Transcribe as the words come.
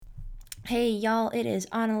Hey y'all, it is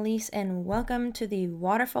Annalise, and welcome to the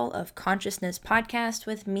Waterfall of Consciousness podcast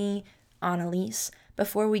with me, Annalise.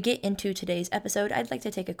 Before we get into today's episode, I'd like to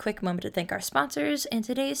take a quick moment to thank our sponsors, and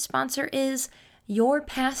today's sponsor is Your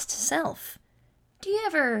Past Self. Do you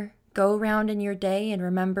ever go around in your day and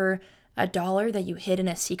remember a dollar that you hid in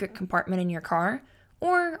a secret compartment in your car?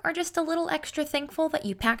 Or are just a little extra thankful that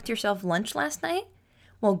you packed yourself lunch last night?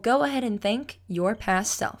 Well, go ahead and thank your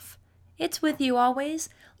past self. It's with you always,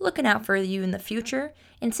 looking out for you in the future,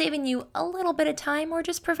 and saving you a little bit of time or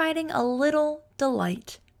just providing a little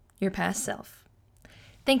delight. Your past self.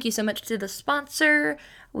 Thank you so much to the sponsor.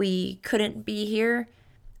 We couldn't be here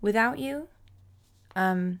without you.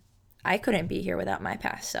 I couldn't be here without my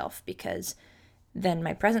past self because then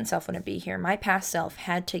my present self wouldn't be here. My past self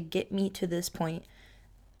had to get me to this point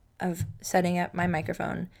of setting up my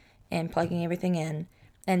microphone and plugging everything in,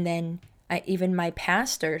 and then even my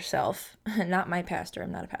pastor self, not my pastor,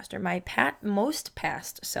 I'm not a pastor, my most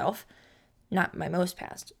past self, not my most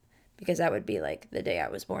past, because that would be like the day I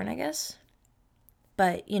was born, I guess.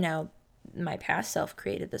 But, my past self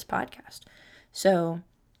created this podcast. So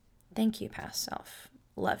thank you, past self.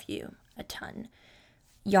 Love you a ton.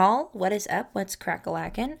 Y'all, what is up? What's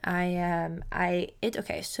crack-a-lackin'?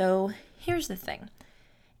 Okay, so here's the thing.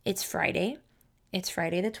 It's Friday. It's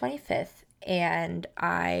Friday the 25th. And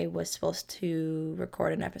I was supposed to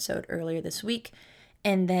record an episode earlier this week,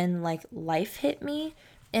 and then life hit me.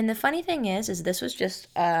 And the funny thing is this was just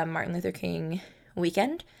Martin Luther King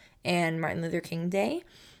weekend and Martin Luther King Day,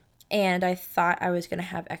 and I thought I was gonna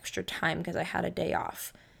have extra time because I had a day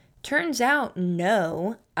off. Turns out,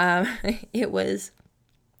 no. It was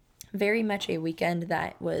very much a weekend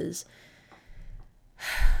that was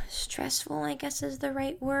stressful, I guess is the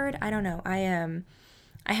right word. I don't know.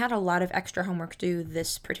 I had a lot of extra homework due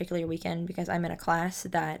this particular weekend because I'm in a class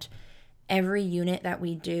that every unit that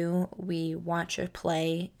we do, we watch a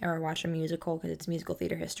play or watch a musical because it's musical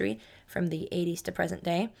theater history from the 80s to present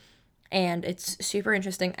day. And it's super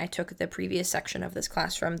interesting. I took the previous section of this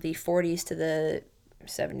class from the 40s to the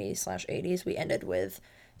 70s/80s. We ended with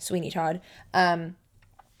Sweeney Todd. And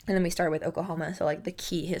then we started with Oklahoma. So the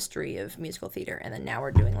key history of musical theater. And then now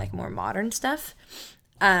we're doing more modern stuff.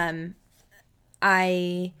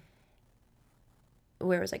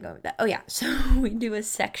 Where was I going with that? Oh yeah, so we do a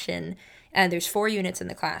section, and there's 4 units in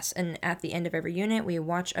the class, and at the end of every unit, we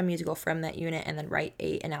watch a musical from that unit and then write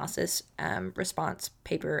a analysis, response,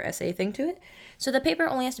 paper, essay thing to it. So the paper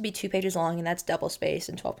only has to be 2 pages long, and that's double spaced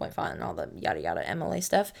and 12-point font and all the yada yada MLA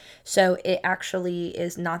stuff. So it actually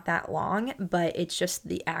is not that long, but it's just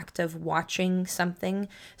the act of watching something.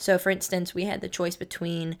 So for instance, we had the choice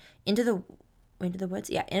between Into the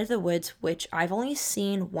Woods, which I've only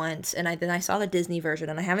seen once, and then I saw the Disney version,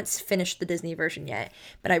 and I haven't finished the Disney version yet,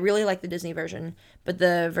 but I really like the Disney version. But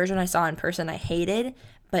the version I saw in person, I hated,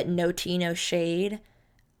 but no tea, no shade.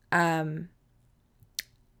 I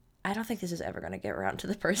don't think this is ever going to get around to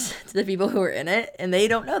the people who are in it, and they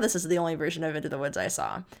don't know this is the only version of Into the Woods I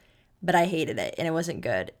saw, but I hated it, and it wasn't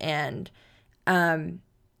good, and I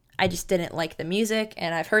just didn't like the music,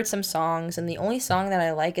 and I've heard some songs, and the only song that I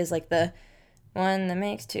like is the one that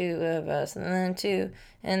makes 2 of us, and then 2,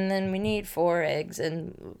 and then we need 4 eggs,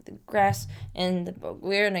 and the grass, and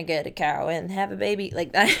we're gonna get a cow and have a baby,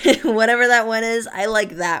 like that. Whatever that one is, I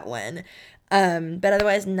like that one. But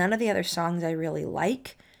otherwise, none of the other songs I really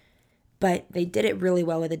like, but they did it really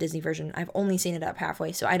well with the Disney version. I've only seen it up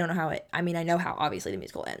halfway, so I don't know I know how obviously the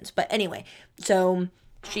musical ends, but anyway, so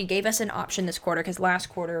she gave us an option this quarter because last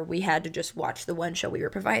quarter we had to just watch the one show we were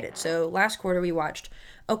provided. So last quarter we watched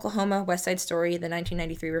Oklahoma, West Side Story, the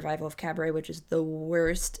 1993 revival of Cabaret, which is the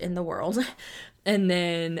worst in the world, and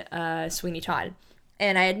then Sweeney Todd.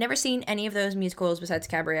 And I had never seen any of those musicals besides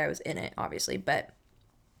Cabaret. I was in it, obviously, but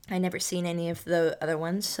I never seen any of the other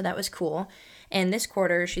ones, so that was cool. And this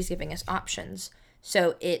quarter she's giving us options.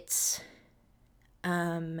 So it's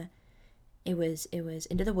It was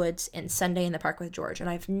Into the Woods and Sunday in the Park with George. And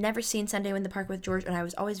I've never seen Sunday in the Park with George, and I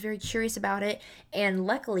was always very curious about it. And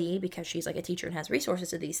luckily, because she's a teacher and has resources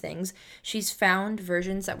to these things, she's found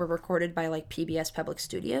versions that were recorded by PBS Public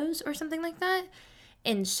Studios or something like that.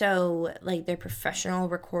 And so, they're professional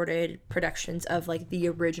recorded productions of, the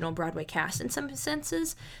original Broadway cast in some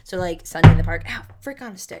senses. So, Sunday in the Park. Ow, frick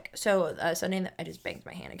on a stick. So, I just banged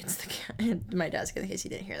my hand against my desk in case you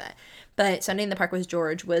didn't hear that. But Sunday in the Park with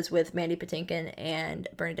George was with Mandy Patinkin and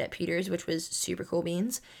Bernadette Peters, which was super cool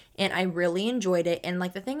beans. And I really enjoyed it. And,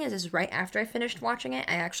 the thing is right after I finished watching it,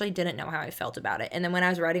 I actually didn't know how I felt about it. And then when I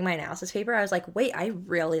was writing my analysis paper, I was like, wait, I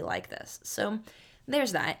really like this. So,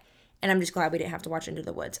 there's that. And I'm just glad we didn't have to watch Into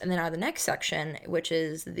the Woods. And then the next section, which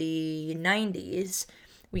is the 90s,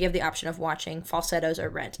 we have the option of watching Falsettos or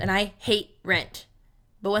Rent. And I hate Rent.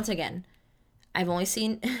 But once again, I've only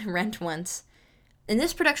seen Rent once. And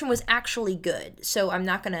this production was actually good. So I'm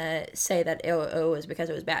not going to say that it was because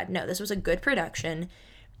it was bad. No, this was a good production.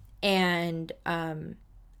 And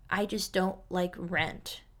I just don't like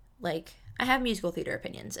Rent. Like, I have musical theater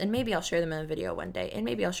opinions. And maybe I'll share them in a video one day. And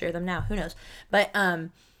maybe I'll share them now. Who knows? But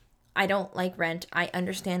I don't like Rent. I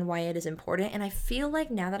understand why it is important. And I feel like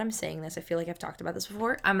now that I'm saying this, I feel like I've talked about this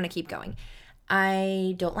before. I'm going to keep going.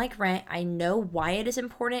 I don't like Rent. I know why it is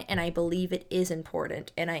important, and I believe it is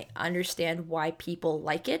important, and I understand why people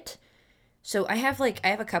like it. So I have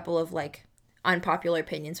a couple of like unpopular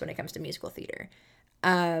opinions when it comes to musical theater.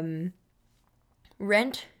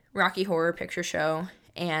 Rent, Rocky Horror Picture Show,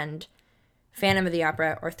 and Phantom of the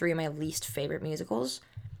Opera are three of my least favorite musicals.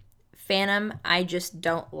 Phantom, I just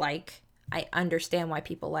don't like. I understand why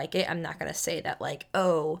people like it. I'm not going to say that like,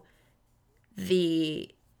 oh,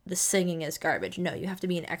 the singing is garbage. No, you have to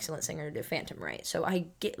be an excellent singer to do Phantom right. So I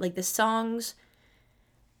get like the songs.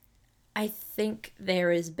 I think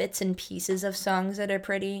there is bits and pieces of songs that are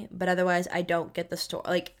pretty, but otherwise I don't get the story.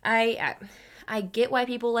 Like I get why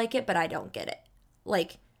people like it, but I don't get it.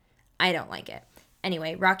 Like I don't like it.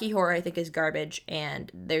 Anyway, Rocky Horror I think is garbage,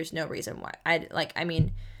 and there's no reason why.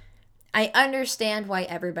 I understand why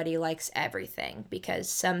everybody likes everything because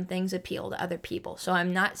some things appeal to other people. So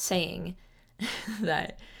I'm not saying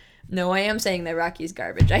that. No, I am saying that Rocky's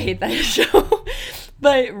garbage. I hate that show.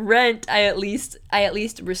 But Rent, I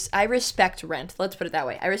respect Rent. Let's put it that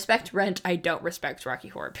way. I respect Rent. I don't respect Rocky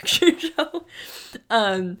Horror Picture Show.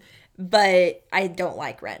 But I don't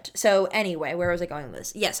like Rent. So anyway, where was I going with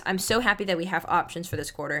this? Yes, I'm so happy that we have options for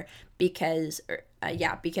this quarter because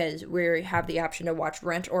we have the option to watch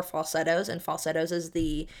Rent or Falsettos, and Falsettos is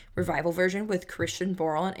the revival version with Christian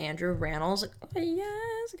Borle and Andrew Rannells.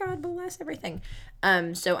 Yes, God bless everything.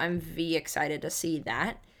 So I'm excited to see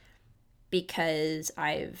that because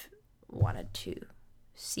I've wanted to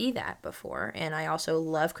see that before, and I also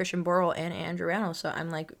love Christian Borle and Andrew Rannells, so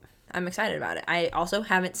I'm excited about it. I also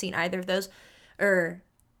haven't seen either of those,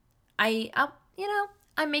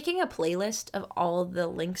 I'm making a playlist of all the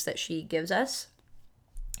links that she gives us,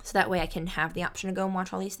 so that way I can have the option to go and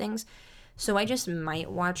watch all these things. So I just might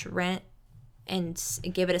watch Rent and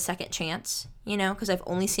give it a second chance, because I've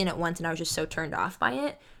only seen it once and I was just so turned off by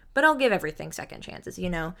it. But I'll give everything second chances,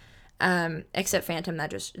 except Phantom.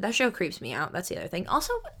 That show creeps me out. That's the other thing.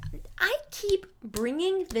 Also, I keep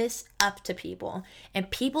bringing this up to people, and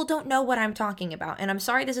people don't know what I'm talking about. And I'm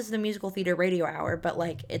sorry, this is the musical theater radio hour, but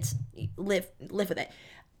like, it's live with it.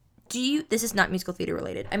 This is not musical theater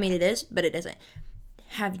related. I mean, it is, but it isn't.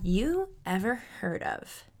 Have you ever heard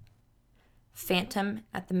of Phantom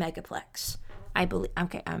at the Megaplex? I believe.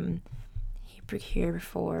 Okay, here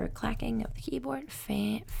before clacking of the keyboard.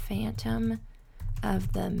 Phantom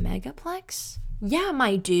of the Megaplex? Yeah,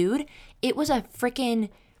 my dude. It was a freaking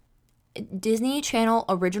Disney Channel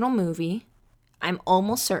original movie. I'm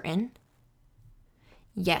almost certain.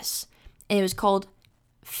 Yes. And it was called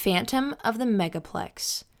Phantom of the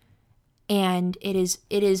Megaplex. And it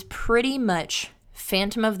is pretty much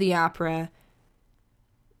Phantom of the Opera,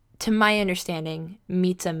 to my understanding,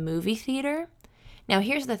 meets a movie theater. Now,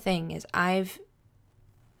 here's the thing: is I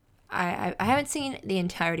haven't seen the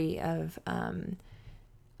entirety of Phantom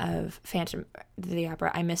of the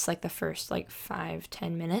Opera. I missed like the first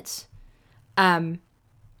 5-10 minutes. But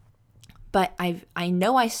I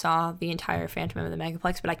know I saw the entire Phantom of the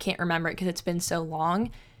Megaplex, but I can't remember it because it's been so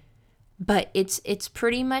long. But it's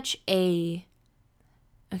pretty much okay,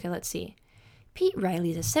 let's see. Pete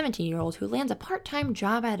Riley is a 17-year-old who lands a part-time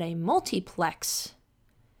job at a multiplex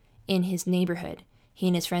in his neighborhood. He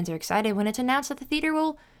and his friends are excited when it's announced that the theater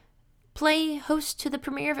will play host to the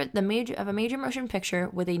premiere of a major motion picture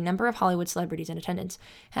with a number of Hollywood celebrities in attendance.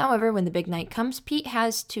 However, when the big night comes, Pete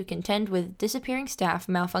has to contend with disappearing staff,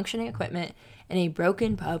 malfunctioning equipment, and a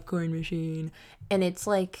broken popcorn machine. And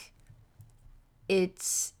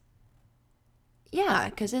yeah,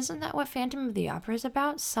 because isn't that what Phantom of the Opera is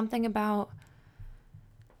about? Something about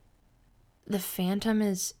the Phantom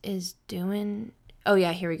is doing... Oh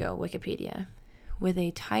yeah, here we go, Wikipedia. With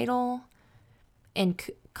a title and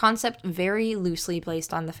concept very loosely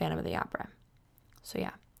based on the Phantom of the Opera. So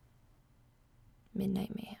yeah.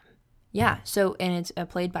 Midnight Mayhem. Yeah, so, and it's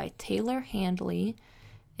played by Taylor Handley.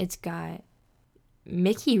 It's got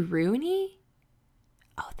Mickey Rooney.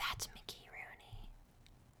 Oh, that's Mickey Rooney.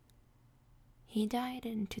 He died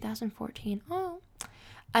in 2014. Oh.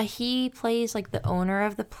 He plays the owner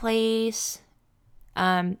of the place.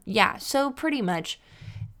 Yeah, so pretty much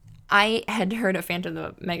I had heard of Phantom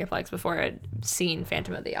of the Megaplex before I'd seen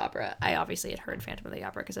Phantom of the Opera. I obviously had heard Phantom of the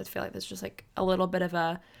Opera because I feel like that's just like a little bit of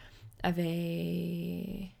a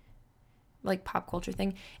like pop culture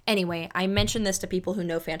thing. Anyway, I mentioned this to people who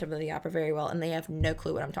know Phantom of the Opera very well, and they have no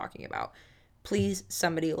clue what I'm talking about. Please,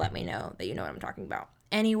 somebody let me know that you know what I'm talking about.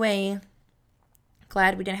 Anyway,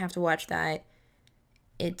 glad we didn't have to watch that.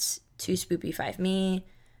 It's too spoopy five me.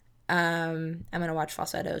 I'm gonna watch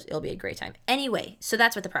Falsettos. It'll be a great time. Anyway, so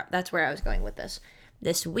that's where I was going with this.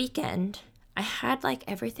 This weekend, I had like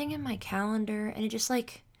everything in my calendar, and it just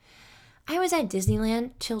like I was at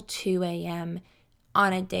Disneyland till 2 a.m.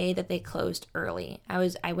 on a day that they closed early.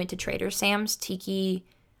 I went to Trader Sam's Tiki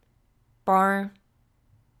Bar.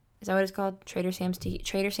 Is that what it's called? Trader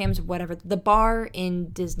Sam's, whatever. The bar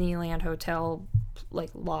in Disneyland Hotel,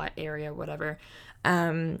 like lot area, whatever.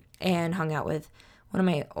 And hung out with one of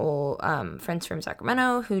my old friends from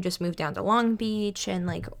Sacramento who just moved down to Long Beach, and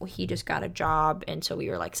like he just got a job, and so we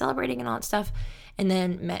were like celebrating and all that stuff. And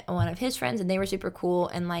then met one of his friends, and they were super cool,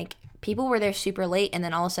 and like people were there super late, and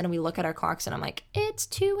then all of a sudden we look at our clocks and I'm like, it's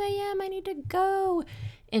 2 a.m. I need to go.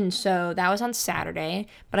 And so that was on Saturday,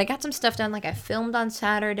 but I got some stuff done. Like I filmed on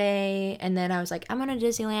Saturday, and then I was like, I'm going to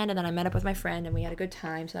Disneyland, and then I met up with my friend and we had a good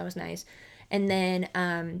time. So that was nice. And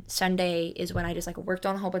then Sunday is when I just like worked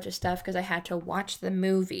on a whole bunch of stuff because I had to watch the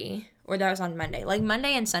movie, or that was on Monday. Like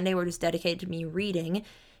Monday and Sunday were just dedicated to me reading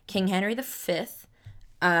King Henry V,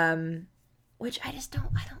 which I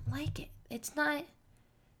don't like it. It's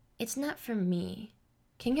not for me.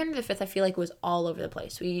 King Henry V, I feel like, was all over the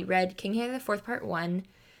place. We read King Henry IV Part 1,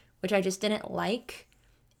 which I just didn't like.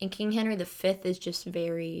 And King Henry V is just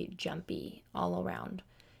very jumpy all around.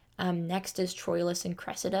 Next is Troilus and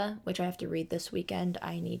Cressida, which I have to read this weekend.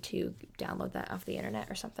 I need to download that off the internet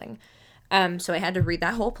or something. So I had to read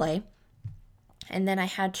that whole play. And then I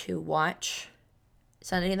had to watch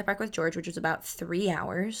Sunday in the Park with George, which was about 3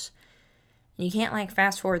 hours. And you can't like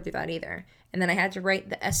fast forward through that either. And then I had to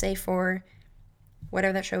write the essay for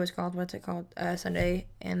whatever that show was called. What's it called? Sunday.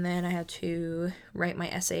 And then I had to write my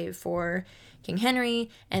essay for King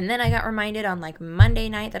Henry. And then I got reminded on like Monday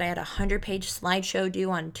night that I had a 100-page slideshow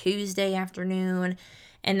due on Tuesday afternoon.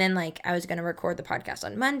 And then like I was going to record the podcast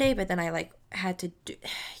on Monday, but then I like had to do,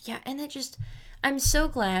 yeah. And it just, I'm so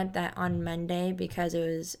glad that on Monday, because it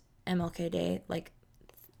was MLK Day, like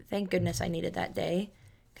thank goodness I needed that day.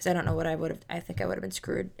 Because I don't know what I think I would have been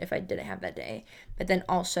screwed if I didn't have that day. But then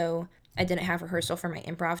also, I didn't have rehearsal for my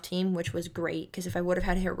improv team, which was great. Because if I would have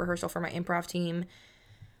had a rehearsal for my improv team,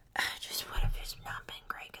 it just would have just not been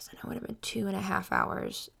great. Because then it would have been 2.5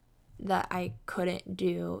 hours that I couldn't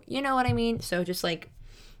do. You know what I mean? So just like,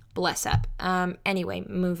 bless up. Anyway,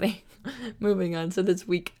 moving on. So this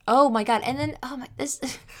week, oh my God. And then,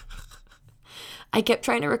 I kept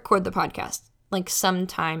trying to record the podcast like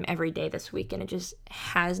sometime every day this week, and it just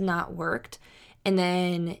has not worked. And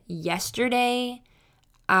then yesterday,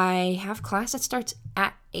 I have class that starts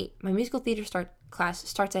at 8. My musical theater class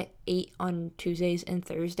starts at 8 on Tuesdays and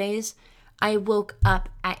Thursdays. I woke up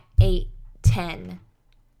at 8:10.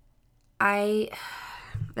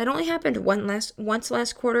 That only happened once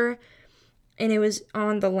last quarter, and it was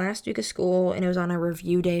on the last week of school, and it was on a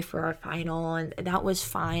review day for our final, and that was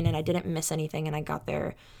fine, and I didn't miss anything, and I got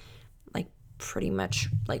there like pretty much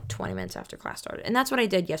like 20 minutes after class started. And that's what I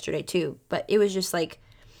did yesterday too. But it was just like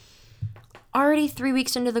already 3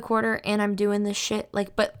 weeks into the quarter and I'm doing this shit.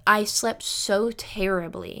 Like, but I slept so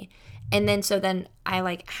terribly. And then I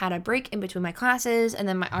like had a break in between my classes, and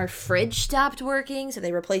then our fridge stopped working. So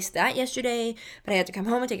they replaced that yesterday, but I had to come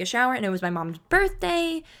home and take a shower, and it was my mom's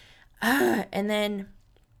birthday. And then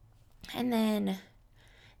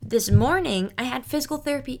this morning I had physical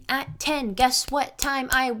therapy at 10. Guess what time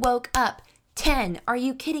I woke up? 10. Are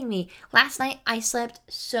you kidding me? Last night I slept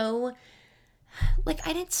so, like,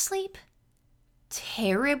 I didn't sleep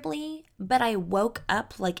terribly, but I woke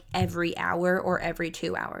up like every hour or every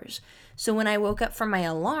 2 hours. So when I woke up from my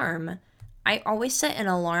alarm, I always set an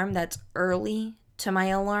alarm that's early to my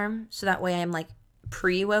alarm, so that way I'm like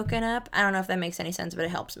pre-woken up. I don't know if that makes any sense, but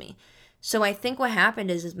it helps me. So I think what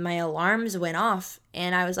happened is my alarms went off,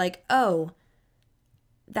 and I was like, oh,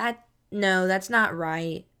 that's not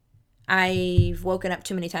right. I've woken up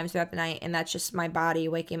too many times throughout the night, and that's just my body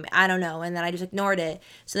waking me. I don't know. And then I just ignored it.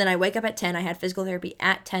 So then I wake up at 10. I had physical therapy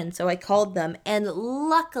at 10. So I called them. And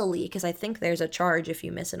luckily, because I think there's a charge if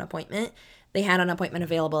you miss an appointment, they had an appointment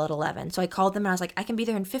available at 11. So I called them and I was like, I can be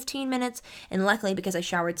there in 15 minutes. And luckily, because I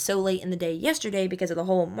showered so late in the day yesterday because of the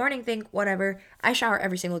whole morning thing, whatever, I shower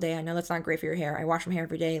every single day. I know that's not great for your hair. I wash my hair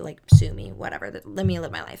every day. Like, sue me, whatever. Let me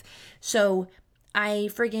live my life. So I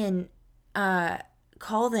friggin'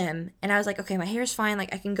 call them, and I was like, okay, my hair's fine.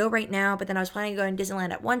 Like, I can go right now. But then I was planning on going to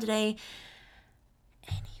Disneyland at 1 today.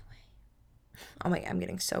 Anyway. Oh my God, I'm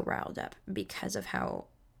getting so riled up because of how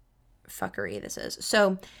fuckery this is.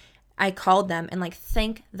 So I called them, and like,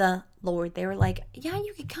 thank the Lord, they were like, yeah,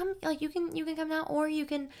 you can come, like, you can come now, or you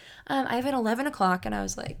can, I have at 11 o'clock. And I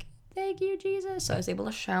was like, thank you, Jesus. So I was able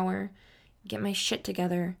to shower, get my shit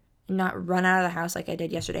together, and not run out of the house like I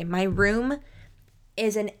did yesterday. My room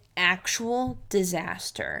is an actual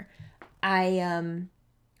disaster. At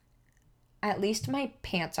least my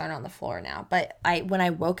pants aren't on the floor now, but when I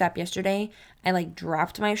woke up yesterday, I like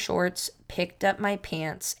dropped my shorts, picked up my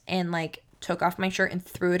pants, and like took off my shirt and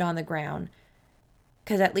threw it on the ground.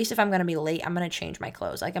 Because at least if I'm going to be late, I'm going to change my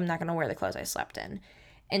clothes. Like, I'm not going to wear the clothes I slept in.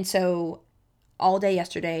 And so all day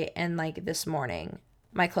yesterday and like this morning,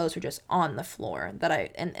 my clothes were just on the floor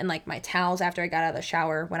and like my towels after I got out of the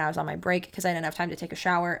shower when I was on my break, because I didn't have time to take a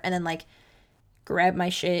shower, and then like grab my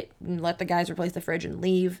shit and let the guys replace the fridge and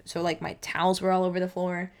leave. So like my towels were all over the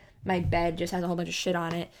floor. My bed just has a whole bunch of shit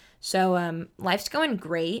on it. So life's going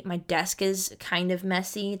great. My desk is kind of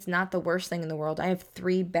messy. It's not the worst thing in the world. I have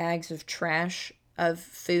 3 bags of trash of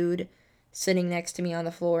food sitting next to me on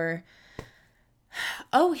the floor.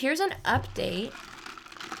 Oh, here's an update.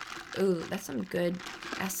 Ooh, that's some good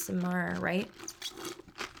ASMR, right?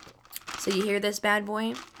 So you hear this bad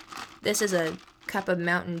boy? This is a cup of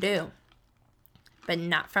Mountain Dew. But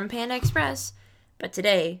not from Panda Express. But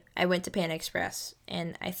today, I went to Panda Express.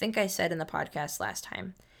 And I think I said in the podcast last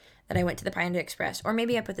time that I went to the Panda Express. Or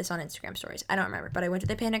maybe I put this on Instagram stories. I don't remember. But I went to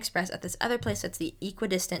the Panda Express at this other place that's the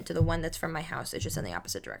equidistant to the one that's from my house. It's just in the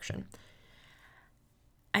opposite direction.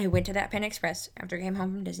 I went to that Panda Express after I came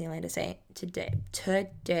home from Disneyland to say,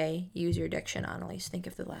 today, use your diction, Annalise. Think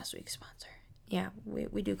of the last week's sponsor. Yeah,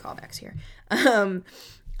 we do callbacks here.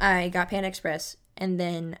 I got Panda Express, and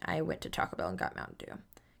then I went to Taco Bell and got Mountain Dew,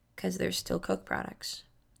 because there's still Coke products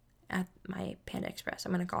at my Panda Express.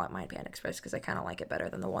 I'm going to call it my Panda Express because I kind of like it better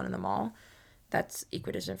than the one in the mall. That's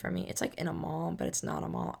equidistant for me. It's like in a mall, but it's not a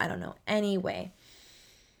mall. I don't know. Anyway,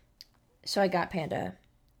 so I got Panda.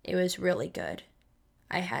 It was really good.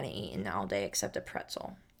 I hadn't eaten all day except a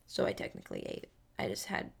pretzel. So I technically ate. I just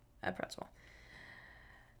had a pretzel.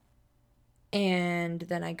 And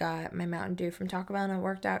then I got my Mountain Dew from Taco Bell, and it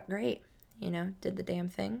worked out great. You know, did the damn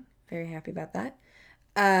thing. Very happy about that.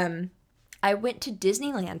 I went to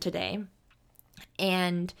Disneyland today.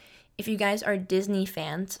 And if you guys are Disney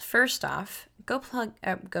fans, first off, go plug.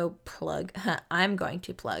 I'm going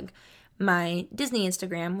to plug my Disney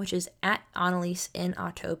Instagram, which is at Annalise in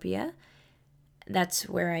Autopia. That's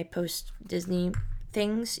where I post Disney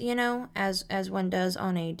things, you know, as one does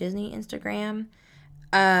on a Disney Instagram.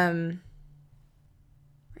 Really?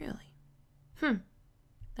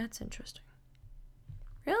 That's interesting.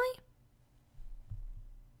 Really?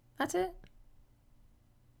 That's it?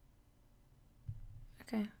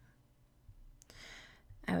 Okay.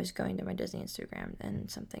 I was going to my Disney Instagram and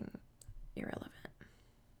something irrelevant.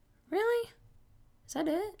 Really? Is that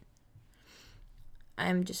it?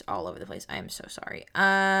 I'm just all over the place. I am so sorry.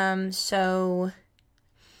 So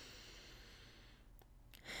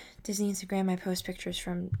Disney Instagram, I post pictures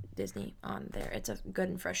from Disney on there. It's a good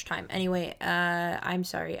and fresh time. Anyway, I'm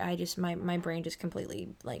sorry. I just my brain just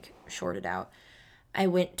completely like shorted out. I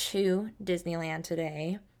went to Disneyland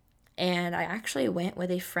today, and I actually went with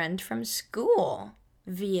a friend from school.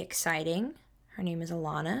 Exciting. Her name is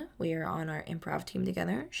Alana. We are on our improv team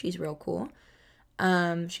together. She's real cool.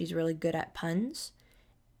 She's really good at puns.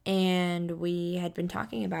 And we had been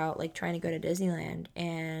talking about like trying to go to Disneyland,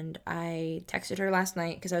 and I texted her last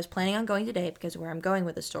night because I was planning on going today, because where I'm going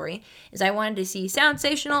with the story is I wanted to see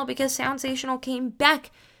Soundsational, because Soundsational came back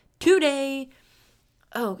today.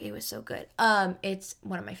 Oh, it was so good. It's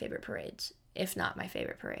one of my favorite parades, if not my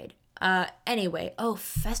favorite parade. Anyway,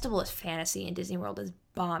 Festival is Fantasy in Disney World is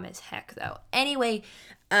bomb as heck though. Anyway,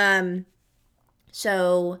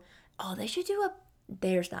 so they should do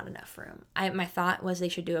there's not enough room. My thought was they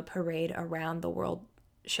should do a parade around the World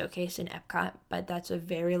Showcase in Epcot, but that's a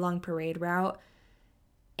very long parade route,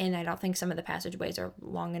 and I don't think some of the passageways are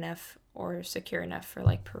long enough or secure enough for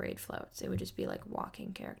like parade floats. It would just be like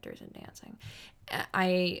walking characters and dancing.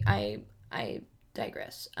 I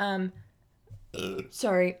digress.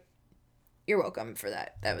 Sorry. You're welcome for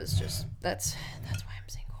that. That was just that's why I'm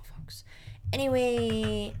single, folks.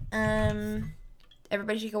 Anyway,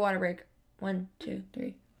 everybody take a water break. 1, 2,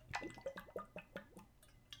 3.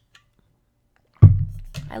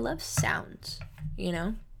 I love sounds, you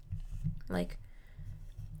know? Like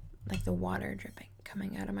the water dripping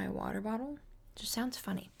coming out of my water bottle. It just sounds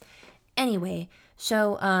funny. Anyway,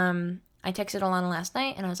 so I texted Alana last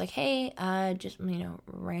night and I was like, hey, just,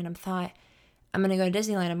 random thought. I'm going to go to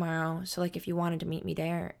Disneyland tomorrow. So, like, if you wanted to meet me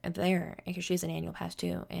there, because she has an annual pass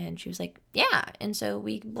too. And she was like, yeah. And so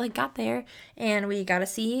we, like, got there and we got to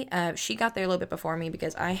see. She got there a little bit before me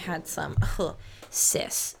because I had some,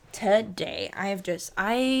 sis, today.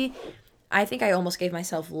 I think I almost gave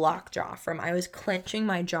myself lockjaw I was clenching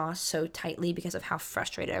my jaw so tightly because of how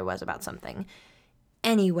frustrated I was about something.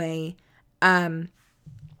 Anyway,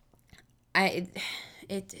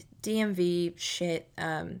 DMV shit.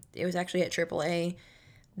 It was actually at AAA.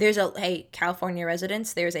 Hey, California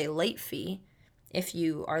residents, there's a late fee if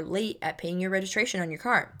you are late at paying your registration on your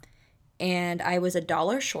car. And I was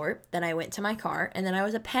 $1 short. Then I went to my car, and then I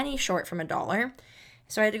was a penny short from $1.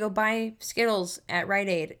 So I had to go buy Skittles at Rite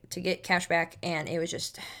Aid to get cash back, and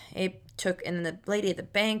it took, and the lady at the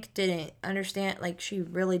bank didn't understand, like, she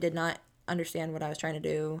really did not understand what I was trying to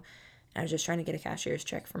do. I was just trying to get a cashier's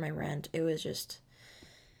check for my rent. It was just...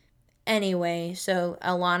 Anyway, so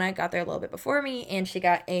Alana got there a little bit before me, and she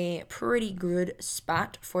got a pretty good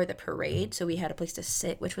spot for the parade, so we had a place to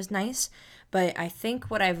sit, which was nice. But I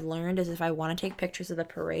think what I've learned is if I want to take pictures of the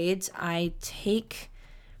parades, I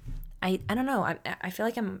don't know, I feel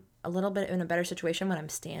like I'm a little bit in a better situation when I'm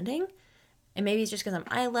standing. And maybe it's just because I'm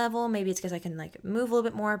eye level, maybe it's because I can, like, move a little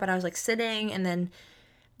bit more, but I was, like, sitting, and then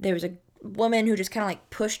there was a woman who just kind of,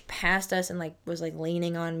 like, pushed past us and, like, was, like,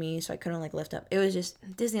 leaning on me, so I couldn't, like, lift up. It was just,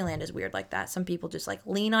 Disneyland is weird like that. Some people just, like,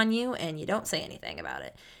 lean on you and you don't say anything about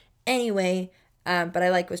it. Anyway, but I,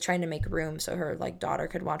 like, was trying to make room so her, like, daughter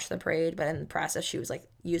could watch the parade, but in the process she was, like,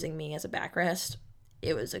 using me as a backrest.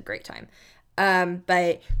 It was a great time.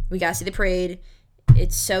 But we got to see the parade.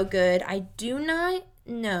 It's so good. I do not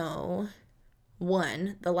know,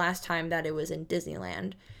 one, the last time that it was in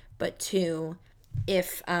Disneyland, but two,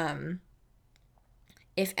 if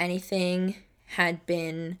anything had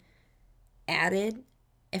been added,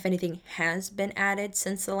 if anything has been added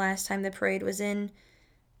since the last time the parade was in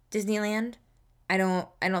Disneyland. I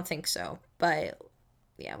don't think so, but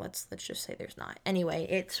yeah, let's just say there's not. Anyway,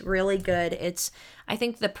 it's really good. I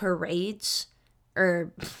think the parades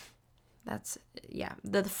the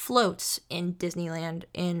floats in Disneyland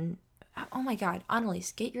oh my god,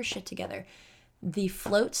 Annalise, get your shit together. The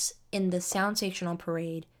floats in the Soundsational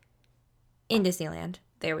parade in Disneyland,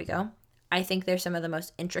 there we go. I think they're some of the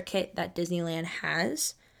most intricate that Disneyland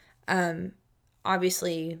has.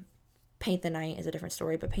 Obviously, Paint the Night is a different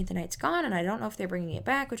story, but Paint the Night's gone, and I don't know if they're bringing it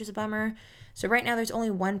back, which is a bummer. So right now, there's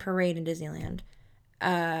only one parade in Disneyland.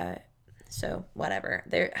 So whatever.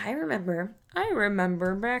 I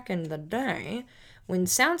remember back in the day when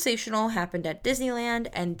Soundsational happened at Disneyland,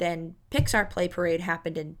 and then Pixar Play Parade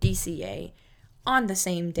happened in DCA on the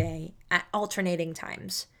same day at alternating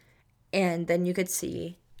times. And then you could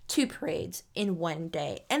see 2 parades in one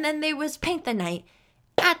day. And then there was Paint the Night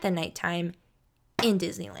at the nighttime in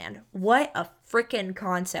Disneyland. What a freaking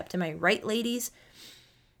concept. Am I right, ladies?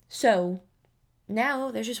 So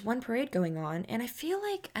now there's just one parade going on. And I feel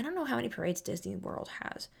like, I don't know how many parades Disney World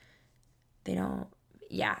has. They don't,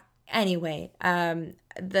 yeah. Anyway,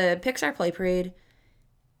 the Pixar Play Parade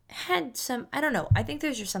had some, I don't know, I think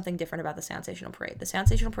there's just something different about the Soundsational parade. The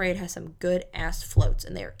Soundsational parade has some good ass floats,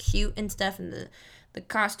 and they're cute and stuff, and the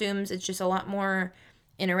costumes, it's just a lot more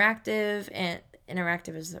interactive, and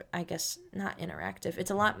interactive is, I guess, not interactive.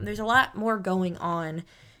 There's a lot more going on.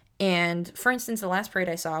 And for instance, the last parade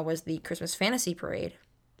I saw was the Christmas Fantasy Parade,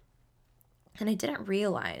 and I didn't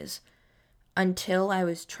realize until I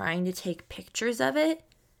was trying to take pictures of it,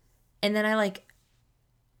 and then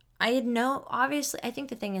obviously, I think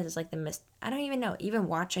the thing is like I don't even know, even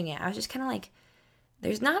watching it, I was just kind of like,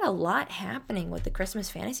 there's not a lot happening with the Christmas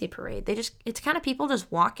Fantasy Parade. It's kind of people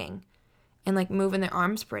just walking and like moving their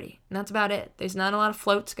arms pretty. And that's about it. There's not a lot of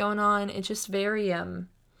floats going on. It's just very,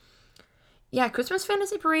 Christmas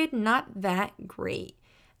Fantasy Parade, not that great.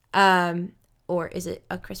 Or is it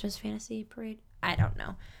a Christmas Fantasy Parade? I don't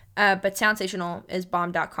know. But Soundsational is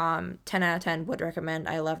bomb.com. 10 out of 10 would recommend.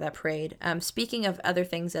 I love that parade. Speaking of other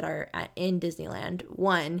things that are in Disneyland,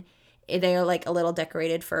 one, they are like a little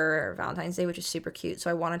decorated for Valentine's Day, which is super cute. So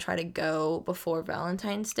I want to try to go before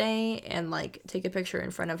Valentine's Day and like take a picture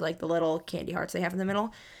in front of like the little candy hearts they have in the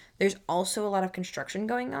middle. There's also a lot of construction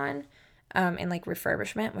going on and like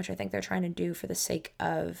refurbishment, which I think they're trying to do for the sake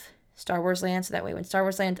of Star Wars Land. So that way when Star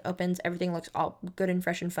Wars Land opens, everything looks all good and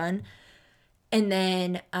fresh and fun. And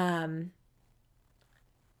then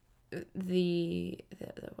the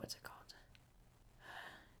what's it called?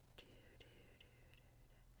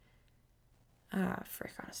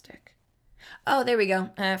 Frick on a stick. Oh, there we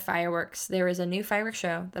go. Fireworks. There is a new fireworks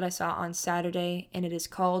show that I saw on Saturday, and it is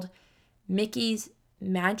called Mickey's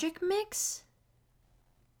Magic Mix,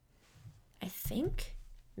 I think.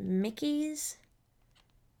 Mickey's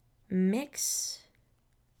Mix.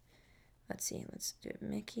 Let's see. Let's do it.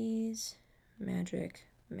 Mickey's Magic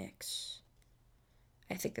Mix.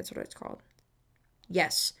 I think that's what it's called.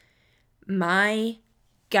 Yes. My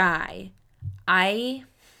guy. I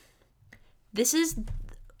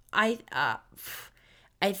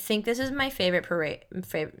think this is my favorite parade.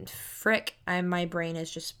 Frick, my brain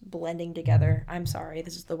is just blending together. I'm sorry,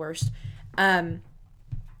 this is the worst. I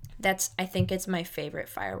think it's my favorite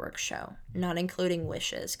fireworks show, not including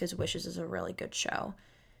Wishes, because Wishes is a really good show.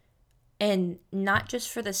 And not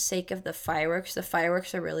just for the sake of the fireworks. The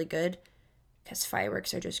fireworks are really good, because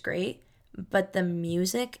fireworks are just great. But the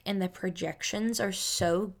music and the projections are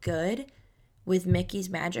so good with Mickey's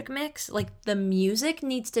Magic Mix. Like, the music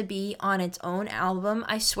needs to be on its own album.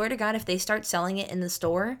 I swear to God, if they start selling it in the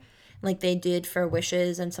store, like they did for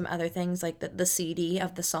Wishes and some other things, like the CD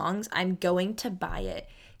of the songs, I'm going to buy it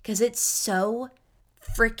because it's so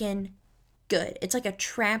freaking good. It's like a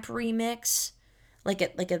trap remix, like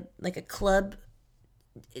a club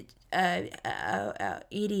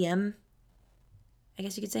EDM, I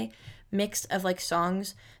guess you could say, mix of like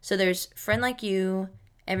songs. So there's Friend Like You,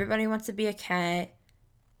 Everybody Wants to Be a Cat,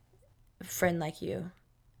 Friend Like You,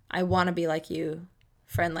 I Want to Be Like You,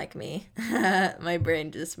 Friend Like Me. My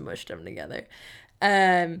brain just mushed them together.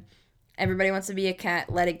 Everybody Wants to Be a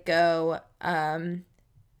Cat, Let It Go, Un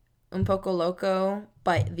Poco Loco,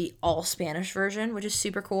 but the all Spanish version, which is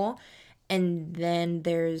super cool. And then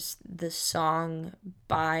there's the song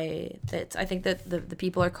by that I think that the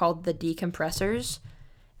people are called the Decompressors.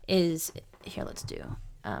 Is here. Let's give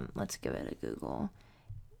it a Google.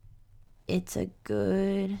 Because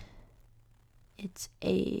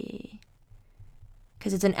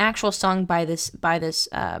it's an actual song by this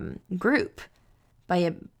group,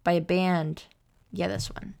 by a band. Yeah, this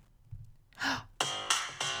one.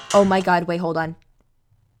 Oh my God! Wait, hold on.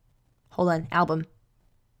 Album.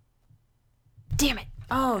 Damn it!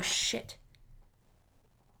 Oh shit.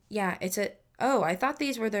 Yeah, it's a. Oh, I thought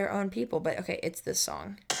these were their own people, but okay, it's this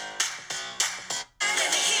song.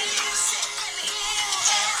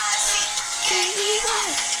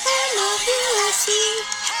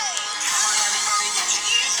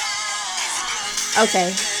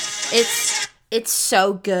 Okay, it's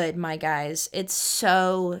so good, my guys. It's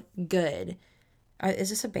so good. Is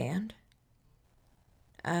this a band?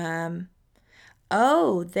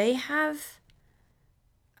 Oh, they have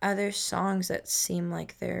other songs that seem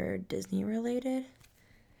like they're Disney related.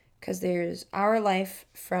 Because there's Our Life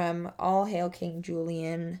from All Hail King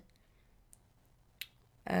Julian.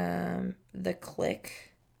 The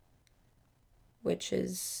Click, which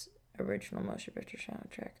is original motion picture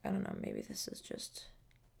soundtrack. I don't know, maybe this is just...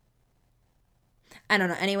 I don't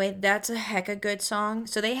know. Anyway, that's a hecka good song.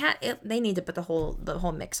 So they need to put the whole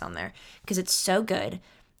mix on there because it's so good.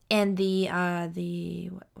 And the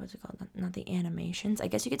what's it called? Not the animations. I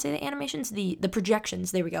guess you could say the animations. The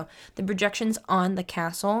projections. There we go. The projections on the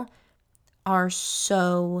castle are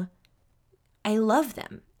so... I love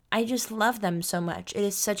them. I just love them so much. It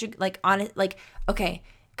is such a okay,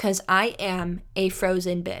 because I am a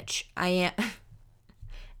Frozen bitch. I am...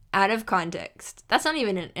 Out of context. That's not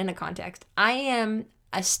even in a context. I am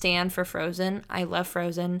a stan for Frozen. I love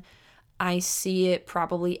Frozen. I see it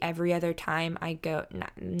probably every other time I go...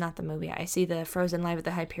 Not the movie. I see the Frozen Live at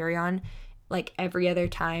the Hyperion like every other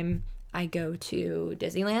time I go to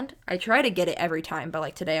Disneyland. I try to get it every time, but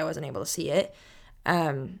like today I wasn't able to see it.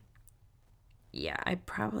 Yeah, I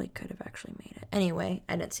probably could have actually made it. Anyway,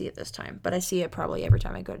 I didn't see it this time, but I see it probably every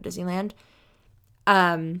time I go to Disneyland.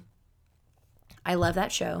 I love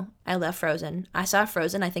that show. I love Frozen. I saw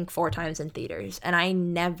Frozen, I think, 4 times in theaters, and I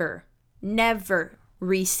never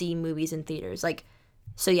re-see movies in theaters. Like,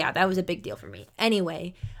 so yeah, that was a big deal for me.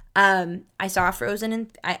 Anyway, I saw Frozen,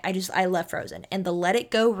 and I love Frozen. And the Let It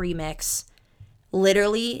Go remix,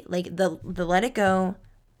 literally, like, the Let It Go,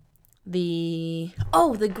 the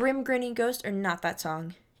Grim Grinning Ghost, or not that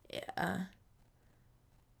song.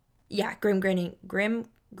 Yeah, Grim Grinning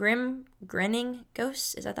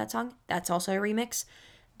Ghosts, is that song? That's also a remix.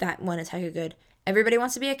 That one is hecka good. Everybody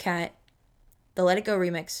Wants to Be a Cat, the Let It Go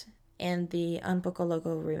remix, and the Un Poco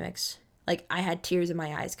Loco remix. Like, I had tears in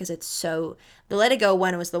my eyes because it's so... The Let It Go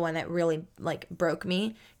one was the one that really, like, broke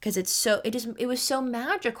me because it was so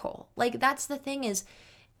magical. Like, that's the thing is...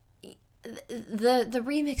 The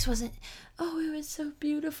remix wasn't... Oh, it was so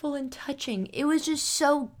beautiful and touching. It was just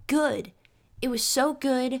so good. It was so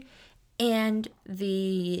good. And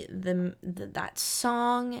that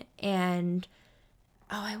song, and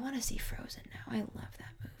I want to see Frozen now. I love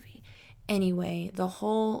that movie. Anyway, the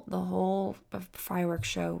whole fireworks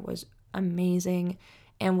show was amazing.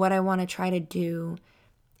 And what I want to try to do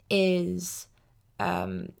is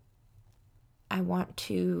I want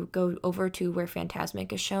to go over to where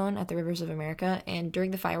Fantasmic is shown at the Rivers of America. And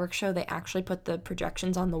during the fireworks show, they actually put the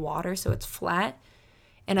projections on the water so it's flat.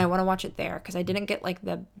 And I want to watch it there because I didn't get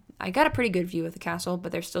I got a pretty good view of the castle,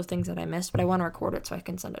 but there's still things that I missed. But I want to record it so I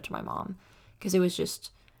can send it to my mom because it's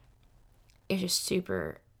just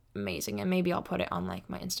super amazing. And maybe I'll put it on like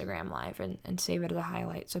my Instagram live and save it as a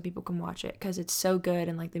highlight so people can watch it because it's so good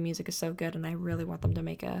and like the music is so good. And I really want them to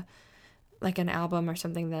make an album or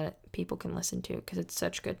something that people can listen to because it's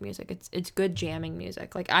such good music. It's good jamming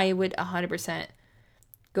music. Like I would 100%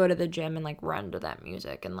 go to the gym and like run to that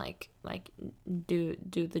music and like do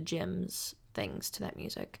the gym's things to that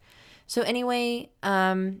music. So anyway,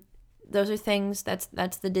 those are things.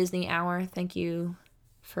 That's the Disney hour. Thank you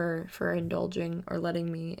for indulging or letting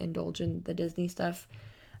me indulge in the Disney stuff.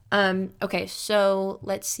 Okay, so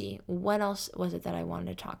let's see. What else was it that I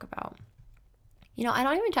wanted to talk about? I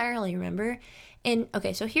don't even entirely remember. And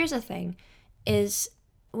okay, so here's the thing is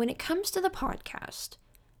when it comes to the podcast,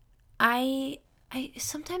 I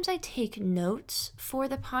sometimes I take notes for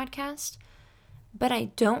the podcast, but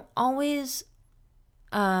I don't always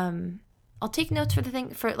I'll take notes for the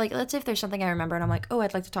thing for like let's say if there's something I remember and I'm like, "Oh,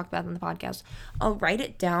 I'd like to talk about it on the podcast." I'll write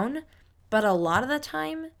it down, but a lot of the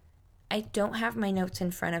time I don't have my notes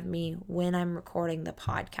in front of me when I'm recording the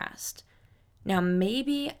podcast. Now,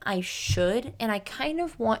 maybe I should, and I kind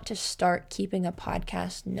of want to start keeping a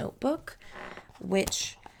podcast notebook,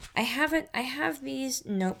 which I haven't. I have these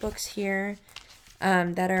notebooks here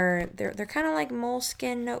that are, they're kind of like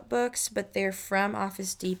Moleskine notebooks, but they're from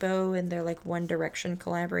Office Depot, and they're like One Direction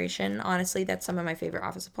collaboration. Honestly, that's some of my favorite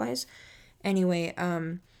office supplies. Anyway,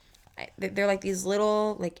 they're like these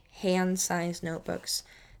little, like, hand-sized notebooks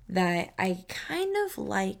that I kind of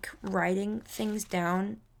like writing things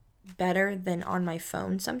down better than on my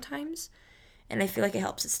phone sometimes, and I feel like it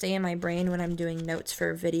helps it stay in my brain when I'm doing notes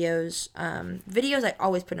for videos. Videos I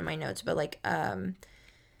always put in my notes, but like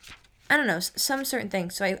I don't know, some certain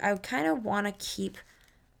things. So I kind of want to keep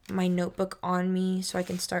my notebook on me so I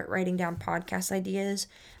can start writing down podcast ideas,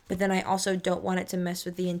 but then I also don't want it to mess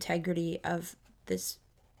with the integrity of this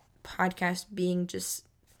podcast being just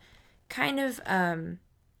kind of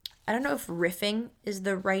I don't know if riffing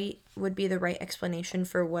would be the right explanation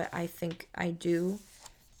for what I think I do,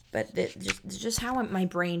 but just how my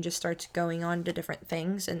brain just starts going on to different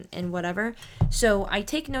things and whatever. So I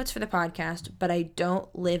take notes for the podcast, but I don't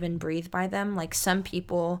live and breathe by them. Like some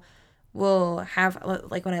people will have,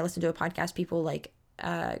 like when I listen to a podcast, people like,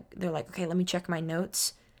 they're like, okay, let me check my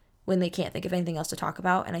notes when they can't think of anything else to talk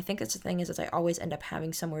about. And I think that's the thing is I always end up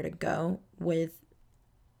having somewhere to go with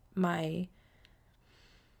my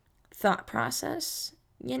thought process,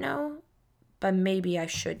 but maybe I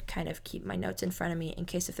should kind of keep my notes in front of me in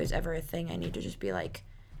case if there's ever a thing I need to just be like,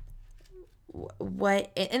 what,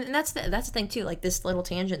 and that's the thing too, like this little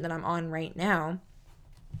tangent that I'm on right now,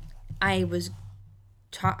 I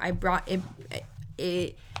brought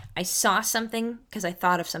it, I saw something because I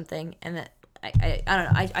thought of something, and that I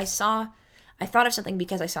don't know, I thought of something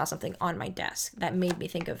because I saw something on my desk that made me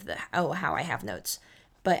think of how I have notes.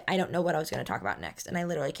 But I don't know what I was going to talk about next, and I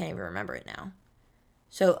literally can't even remember it now.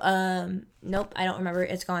 So, nope, I don't remember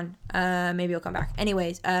it. It's gone. Maybe it'll come back.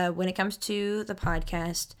 Anyways, when it comes to the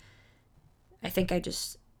podcast, I think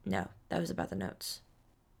no, that was about the notes.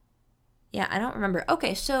 Yeah, I don't remember.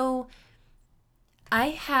 Okay, so I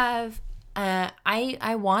have,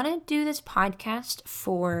 I want to do this podcast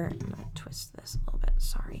I'm going to twist this a little bit.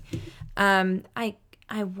 Sorry.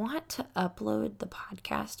 I want to upload the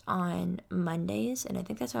podcast on Mondays, and I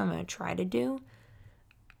think that's what I'm going to try to do.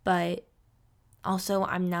 But also,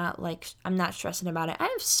 I'm not stressing about it. I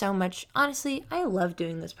have so much, honestly, I love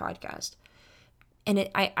doing this podcast. And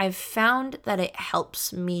I've found that it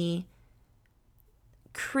helps me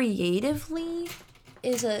creatively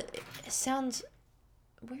it sounds,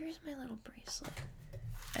 where's my little bracelet?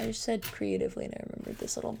 I just said creatively, and I remembered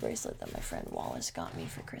this little bracelet that my friend Wallace got me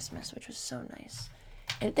for Christmas, which was so nice.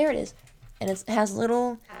 And there it is. And it has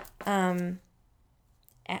little alexandrite,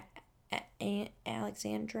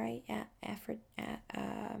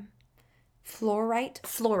 fluorite.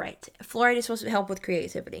 Fluorite is supposed to help with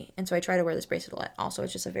creativity. And so I try to wear this bracelet a lot. Also,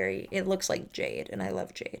 it's just it looks like jade, and I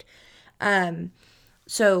love jade.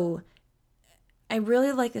 So I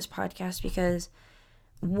really like this podcast because,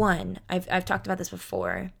 one, I've talked about this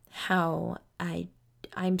before, how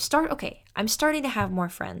I'm starting to have more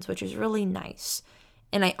friends, which is really nice.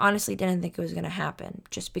 And I honestly didn't think it was going to happen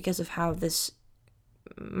just because of how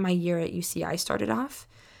my year at UCI started off.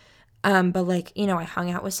 But like, I hung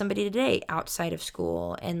out with somebody today outside of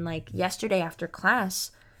school, and like yesterday after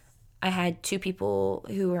class, I had two people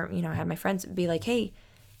who were, I had my friends be like, "Hey,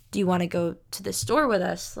 do you want to go to the store with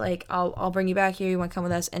us? Like, I'll bring you back here. You want to come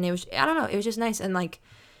with us?" And it was, I don't know, it was just nice. And like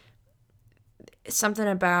something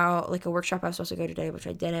about like a workshop I was supposed to go today, which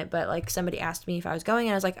I didn't, but like somebody asked me if I was going,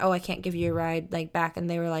 and I was like, "Oh, I can't give you a ride like back." And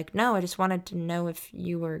they were like, "No, I just wanted to know if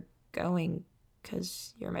you were going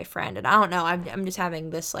because you're my friend." And I don't know, I'm just having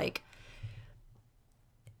this like,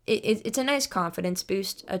 it's a nice confidence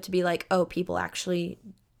boost to be like, oh, people actually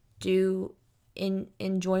do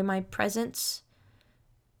enjoy my presence,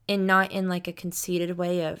 and not in like a conceited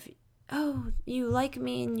way of, oh, you like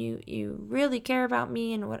me and you really care about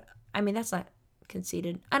me, and what, I mean, that's not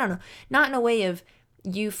conceited. I don't know. Not in a way of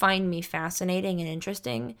you find me fascinating and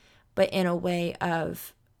interesting, but in a way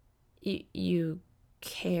of you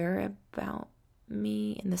care about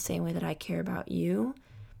me in the same way that I care about you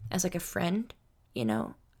as like a friend,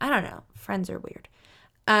 I don't know. Friends are weird.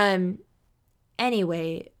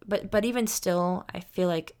 Anyway, but even still, I feel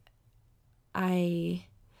like I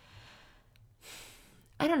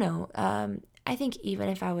don't know. I think even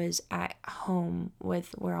if I was at home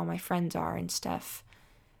with where all my friends are and stuff,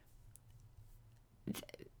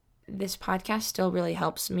 this podcast still really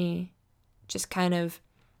helps me just kind of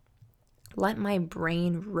let my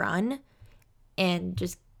brain run and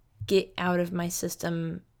just get out of my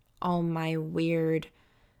system all my weird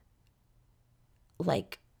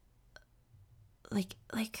like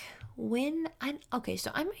when I'm okay,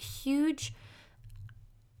 so I'm a huge,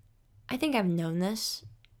 I think I've known this,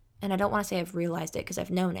 and I don't want to say I've realized it because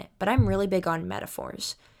I've known it, but I'm really big on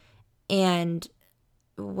metaphors. And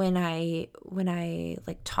when I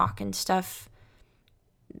like talk and stuff,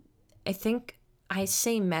 I think I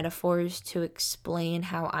say metaphors to explain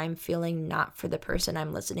how I'm feeling, not for the person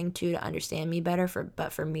I'm listening to understand me better,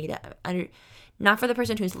 but for me to not for the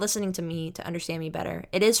person who's listening to me to understand me better.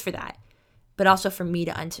 It is for that, but also for me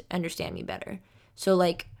to understand me better. So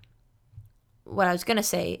like, what I was going to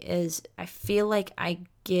say is I feel like I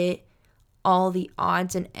get all the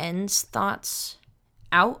odds and ends thoughts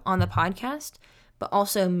out on the podcast, but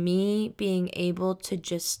also me being able to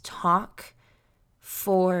just talk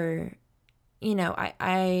for,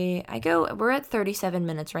 I go, we're at 37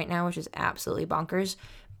 minutes right now, which is absolutely bonkers,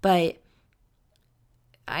 but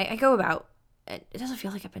I go about, it doesn't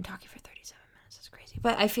feel like I've been talking for 37 minutes. That's crazy.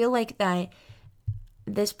 But I feel like that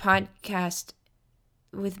this podcast,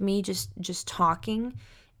 with me just talking,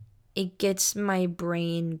 it gets my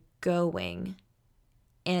brain going,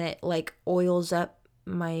 and it like oils up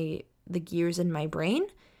the gears in my brain.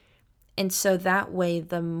 And so that way,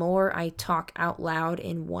 the more I talk out loud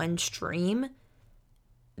in one stream,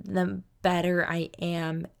 the better I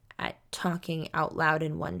am at talking out loud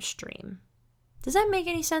in one stream. Does that make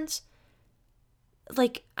any sense?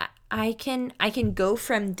 Like I can go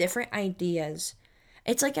from different ideas.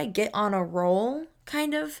 It's like I get on a roll,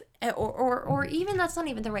 kind of, or even, that's not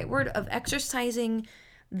even the right word, of exercising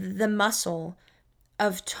the muscle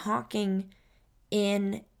of talking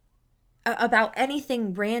in about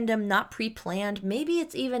anything random, not pre-planned. Maybe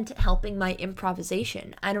it's even helping my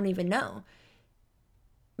improvisation. I don't even know.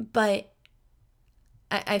 But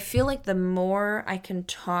I feel like the more I can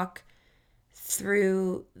talk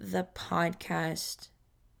through the podcast,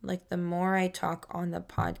 like the more I talk on the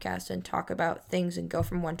podcast and talk about things and go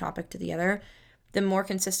from one topic to the other, the more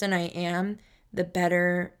consistent I am, the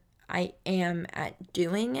better I am at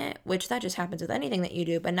doing it, which that just happens with anything that you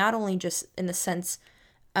do, but not only just in the sense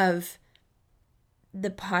of the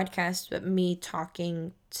podcast, but me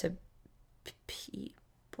talking to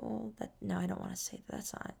people that, no, I don't want to say that.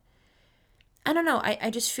 That's not, I don't know. I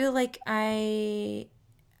just feel like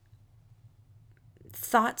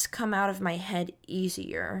thoughts come out of my head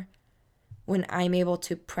easier when I'm able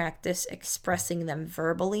to practice expressing them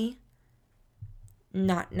verbally,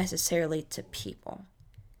 not necessarily to people.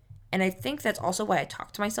 And I think that's also why I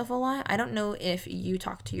talk to myself a lot. I don't know if you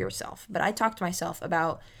talk to yourself, but I talk to myself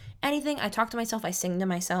about anything. I talk to myself, I sing to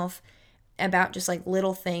myself about just like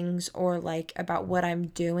little things, or like about what I'm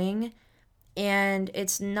doing. And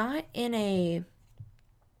it's not in a,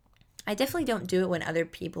 I definitely don't do it when other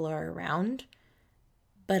people are around,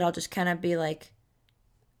 but I'll just kind of be like,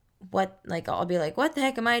 I'll be like, what the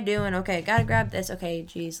heck am I doing? Okay, gotta grab this. Okay,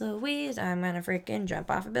 geez Louise, I'm gonna freaking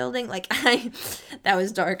jump off a building. Like, that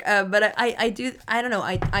was dark. But I do, I don't know,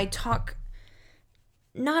 I talk,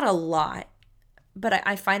 not a lot, but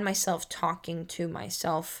I find myself talking to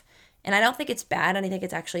myself. And I don't think it's bad. I think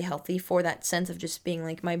it's actually healthy for that sense of just being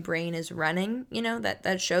like, my brain is running,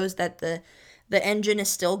 that shows that the engine is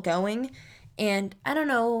still going. And I don't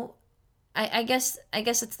know, I guess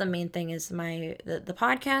it's the main thing is the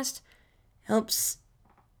podcast helps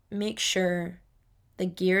make sure the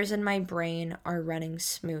gears in my brain are running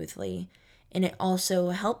smoothly, and it also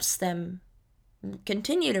helps them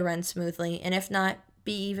continue to run smoothly, and if not,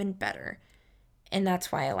 be even better. And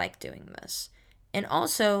that's why I like doing this. And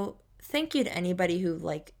also, thank you to anybody who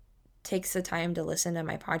like takes the time to listen to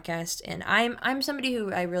my podcast. And I'm somebody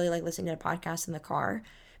who I really like listening to podcasts in the car,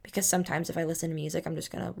 because sometimes if I listen to music, I'm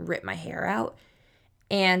just going to rip my hair out.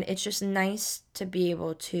 And it's just nice to be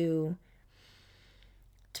able to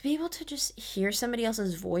just hear somebody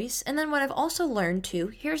else's voice. And then what I've also learned too,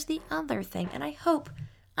 here's the other thing, and I hope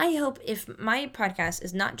if my podcast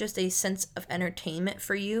is not just a sense of entertainment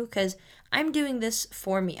for you, because I'm doing this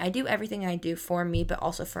for me. I do everything I do for me, but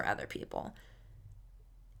also for other people.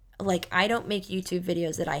 Like, I don't make YouTube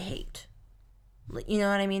videos that I hate. You know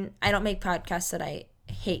what I mean? I don't make podcasts that I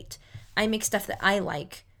hate. I make stuff that I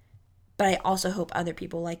like, but I also hope other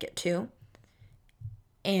people like it too.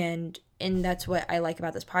 And that's what I like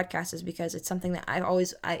about this podcast, is because it's something that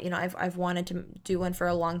I've wanted to do one for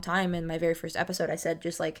a long time. In my very first episode, I said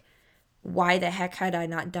just like, why the heck had I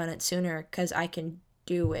not done it sooner? Because I can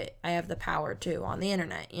do it. I have the power to on the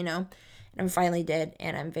internet, And I finally did,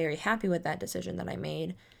 and I'm very happy with that decision that I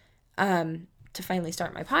made to finally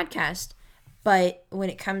start my podcast. But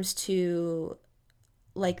when it comes to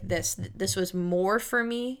like this was more for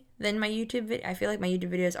me than my YouTube video. I feel like my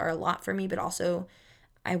YouTube videos are a lot for me, but also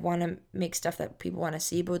I want to make stuff that people want to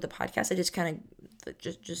see. But with the podcast, I just kind of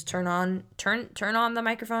just turn on the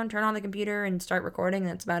microphone, turn on the computer, and start recording.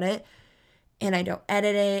 That's about it. And I don't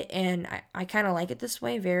edit it, and I kind of like it this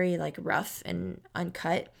way, very like rough and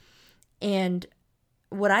uncut. And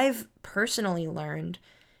what I've personally learned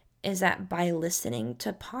is that by listening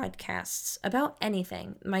to podcasts about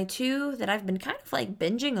anything, my two that I've been kind of like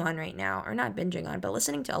binging on right now, or not binging on, but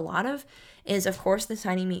listening to a lot of, is of course the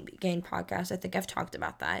Tiny Meat Gain podcast. I think I've talked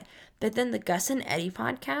about that. But then the Gus and Eddie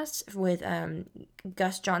podcasts with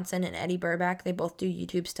Gus Johnson and Eddie Burback. They both do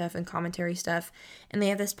YouTube stuff and commentary stuff. And they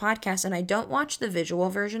have this podcast, and I don't watch the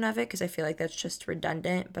visual version of it because I feel like that's just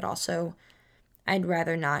redundant, but also I'd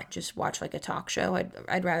rather not just watch like a talk show.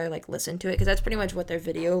 I'd rather like listen to it, because that's pretty much what their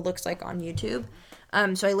video looks like on YouTube.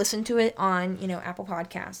 So I listened to it on, Apple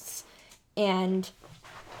Podcasts, and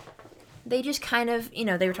they just kind of,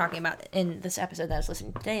 they were talking about in this episode that I was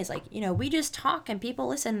listening to today, is like, we just talk and people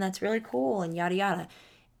listen. And that's really cool and yada yada.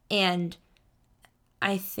 And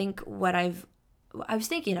I think I was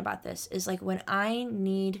thinking about this is like when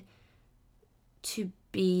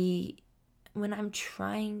I'm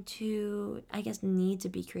trying to, I guess need to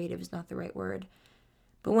be creative is not the right word,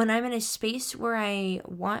 but when I'm in a space where I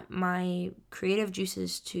want my creative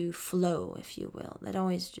juices to flow, if you will, that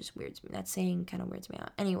always just weirds me. That saying kind of weirds me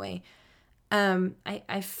out. Anyway,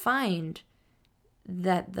 I find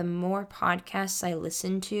that the more podcasts I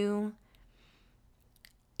listen to,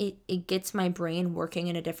 it gets my brain working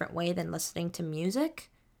in a different way than listening to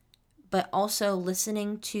music, but also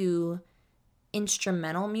listening to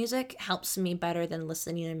instrumental music helps me better than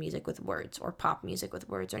listening to music with words or pop music with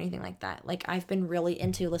words or anything like that. Like, I've been really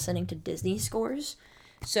into listening to Disney scores.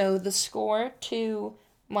 So the score to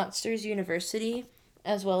Monsters University,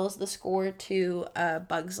 as well as the score to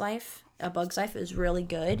Bug's Life. A Bug's Life is really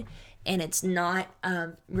good, and it's not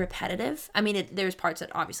repetitive. I mean, there's parts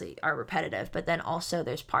that obviously are repetitive, but then also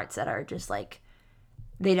there's parts that are just like,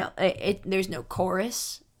 there's no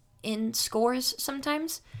chorus in scores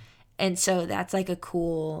sometimes. And so that's like a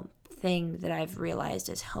cool thing that I've realized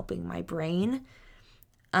is helping my brain.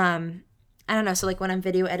 I don't know. So like when I'm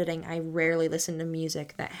video editing, I rarely listen to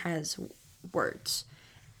music that has words.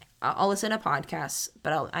 I'll listen to podcasts,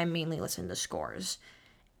 but I mainly listen to scores.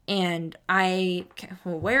 And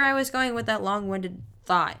where I was going with that long-winded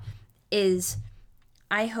thought is,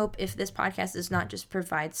 I hope if this podcast does not just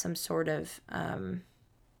provide some sort of,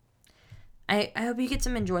 I hope you get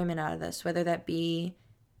some enjoyment out of this, whether that be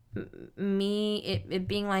it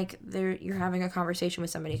being like you're having a conversation with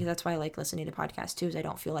somebody, because that's why I like listening to podcasts too, is I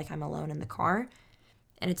don't feel like I'm alone in the car,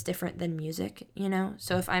 and it's different than music,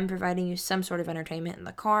 so if I'm providing you some sort of entertainment in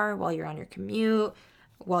the car while you're on your commute,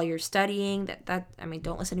 while you're studying,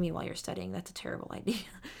 don't listen to me while you're studying. That's a terrible idea.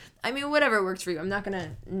 I mean, whatever works for you. I'm not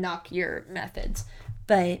gonna knock your methods,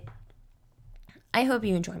 but I hope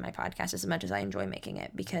you enjoy my podcast as much as I enjoy making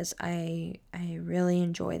it, because I really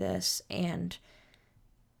enjoy this, and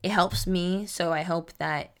it helps me, so I hope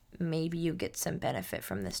that maybe you get some benefit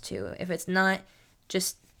from this too. If it's not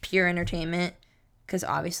just pure entertainment, because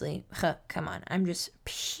obviously, come on, I'm just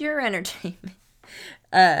pure entertainment.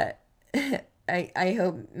 I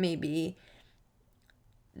hope maybe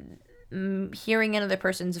hearing another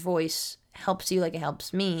person's voice helps you like it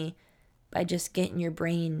helps me by just getting your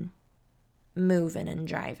brain moving and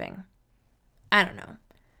driving. I don't know.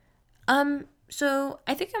 So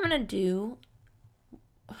I think we're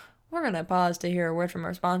going to pause to hear a word from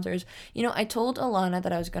our sponsors. I told Alana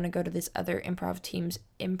that I was going to go to this other improv team's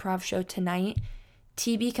improv show tonight,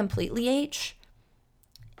 TB Completely H.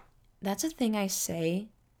 That's a thing I say.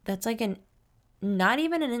 That's like not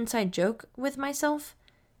even an inside joke with myself.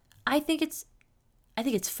 I think it's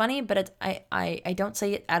funny, but I don't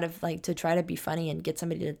say it out of like to try to be funny and get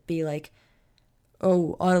somebody to be like,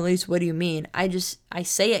 oh, Annalise, what do you mean? I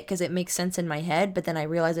say it because it makes sense in my head, but then I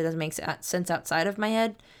realize it doesn't make sense outside of my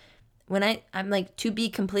head. When I'm like, to be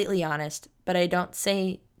completely honest, but I don't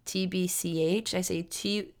say TBCH, I say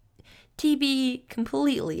TB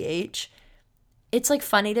completely H. It's like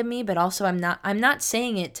funny to me, but also I'm not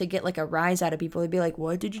saying it to get like a rise out of people. They'd be like,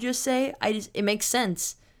 what did you just say? It makes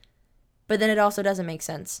sense. But then it also doesn't make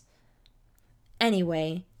sense.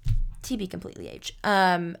 Anyway, TB completely H.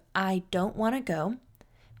 I don't want to go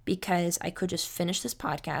because I could just finish this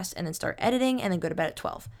podcast and then start editing and then go to bed at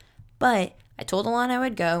 12. But I told Alana I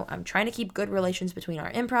would go. I'm trying to keep good relations between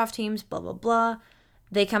our improv teams, blah, blah, blah.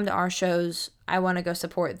 They come to our shows. I want to go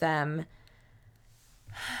support them.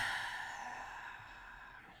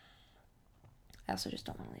 I also just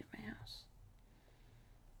don't want to leave my house.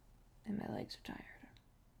 And my legs are tired.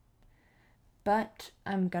 But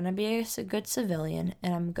I'm going to be a good civilian,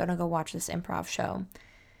 and I'm going to go watch this improv show.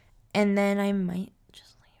 And then I might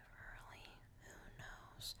just leave early. Who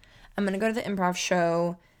knows? I'm going to go to the improv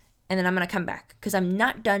show, and then I'm going to come back. Because I'm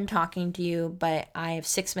not done talking to you, but I have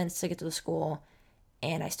 6 minutes to get to the school,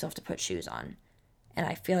 and I still have to put shoes on. And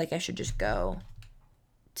I feel like I should just go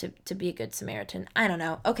to be a good Samaritan. I don't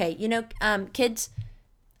know. Okay, kids,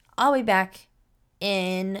 I'll be back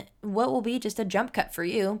in what will be just a jump cut for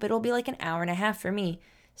you, but it'll be like an hour and a half for me.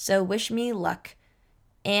 So wish me luck.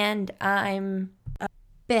 And I'm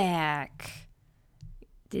back.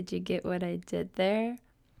 Did you get what I did there?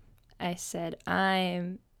 I said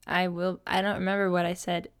I don't remember what I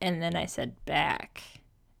said, and then I said back.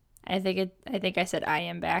 I think I said I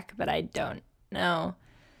am back, but I don't know.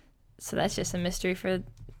 So that's just a mystery for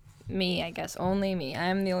me, I guess. Only me.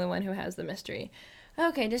 I'm the only one who has the mystery.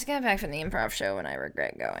 Okay, just got back from the improv show and I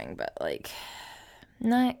regret going, but I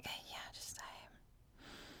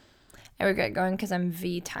regret going because I'm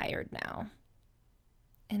tired now.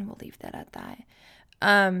 And we'll leave that at that.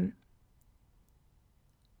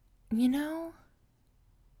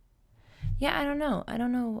 Yeah, I don't know. I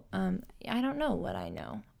don't know what I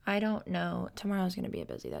know. I don't know. Tomorrow's going to be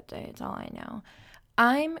busy that day. It's all I know.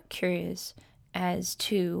 I'm curious as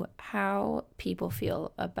to how people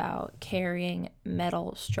feel about carrying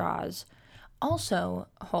metal straws. Also,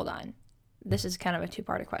 hold on. This is kind of a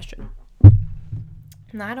two-part question.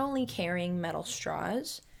 Not only carrying metal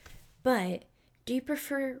straws, but do you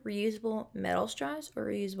prefer reusable metal straws or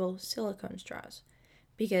reusable silicone straws?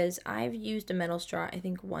 Because I've used a metal straw, I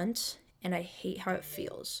think, once, and I hate how it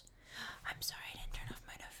feels. I'm sorry, I didn't turn off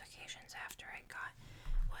my notifications after I got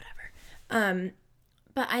whatever.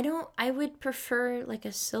 But I would prefer like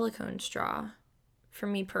a silicone straw for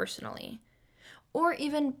me personally. Or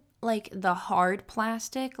even like the hard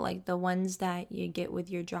plastic, like the ones that you get with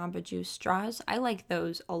your Jamba Juice straws. I like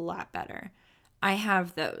those a lot better. I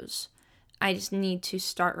have those. I just need to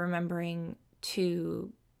start remembering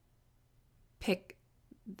to pick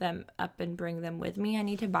them up and bring them with me. I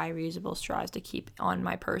need to buy reusable straws to keep on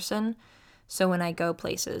my person. So when I go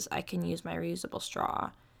places, I can use my reusable straw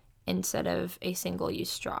instead of a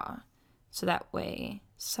single-use straw. So that way,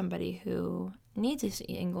 somebody who needs a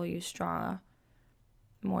single-use straw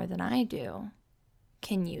more than I do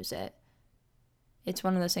can use it. It's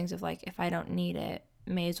one of those things of like, if I don't need it,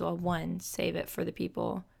 may as well, one, save it for the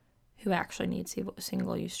people who actually need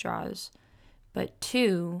single-use straws, but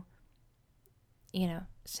two,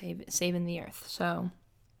 saving the earth. So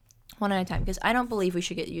one at a time, because I don't believe we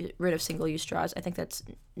should get rid of single-use straws. I think that's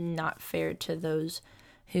not fair to those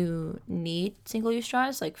who need single-use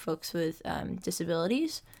straws, like folks with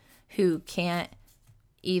disabilities who can't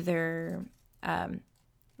either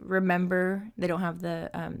remember, they don't have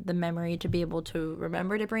the memory to be able to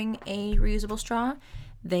remember to bring a reusable straw.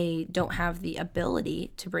 They don't have the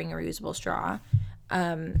ability to bring a reusable straw.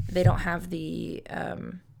 They don't have the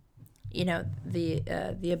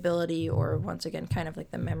the ability, or once again, kind of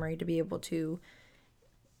like the memory to be able to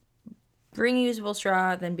bring a usable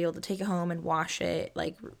straw, then be able to take it home and wash it.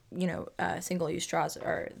 Single-use straws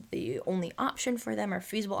are the only option for them, or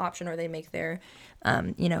feasible option, or they make their,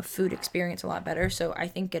 food experience a lot better. So I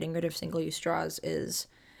think getting rid of single-use straws is,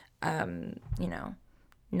 not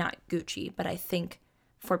Gucci. But I think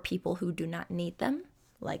for people who do not need them,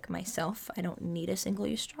 like myself. I don't need a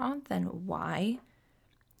single-use straw, then why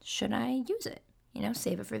should I use it?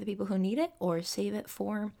 Save it for the people who need it, or save it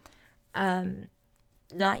for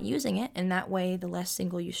not using it, and that way the less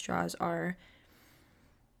single-use straws are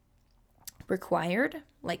required,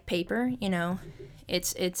 like paper.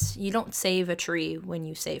 It's you don't save a tree when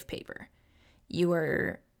you save paper. You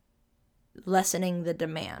are lessening the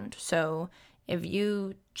demand. So if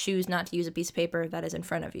you choose not to use a piece of paper that is in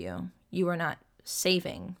front of you, you are not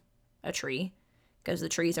saving a tree because the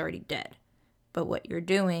tree is already dead. But what you're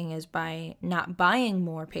doing is, by not buying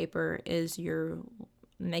more paper, is you're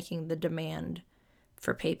making the demand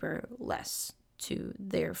for paper less, to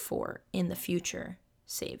therefore in the future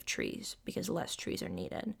save trees, because less trees are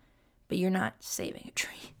needed. But you're not saving a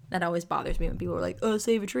tree. That always bothers me when people are like, oh,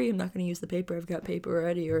 save a tree, I'm not going to use the paper, I've got paper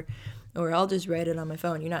already, or I'll just write it on my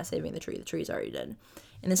phone. You're not saving the tree's already dead.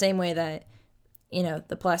 In the same way that,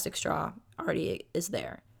 the plastic straw already is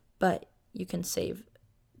there, but you can save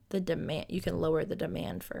the demand, you can lower the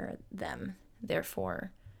demand for them,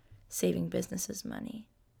 therefore saving businesses money,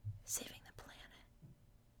 saving the planet.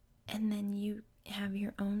 And then you have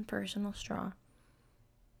your own personal straw.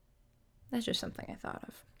 That's just something I thought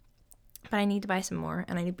of. But I need to buy some more,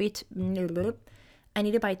 and I need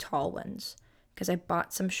to buy tall ones, because I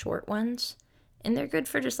bought some short ones, and they're good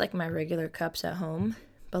for just like my regular cups at home,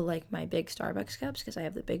 but like my big Starbucks cups, because I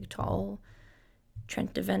have the big tall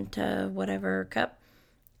Trenta Venta whatever cup.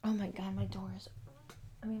 Oh my god, my door is locked.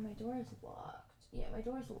 Yeah, my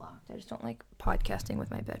door is locked. I just don't like podcasting with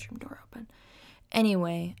my bedroom door open.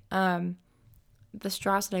 Anyway, the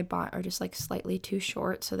straws that I bought are just like slightly too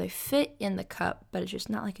short, so they fit in the cup, but it's just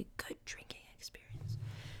not like a good drinking experience.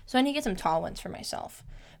 So I need to get some tall ones for myself.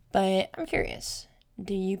 But I'm curious,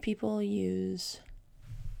 do you people use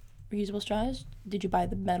reusable straws? Did you buy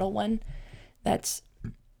the metal one that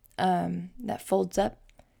folds up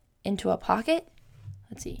into a pocket?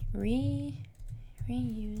 Let's see, reusable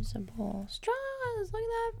straws. Look at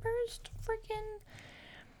that first freaking.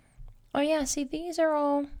 Oh yeah, see, these are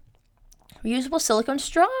all reusable silicone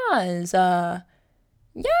straws.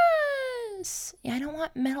 Yes. Yeah, I don't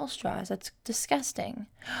want metal straws. That's disgusting.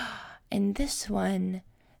 And this one,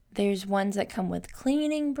 there's ones that come with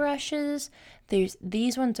cleaning brushes.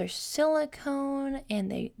 These ones are silicone,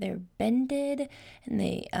 and they're bended, and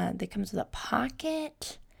they comes with a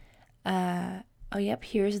pocket. Oh yep,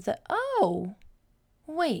 here's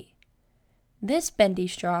wait. This bendy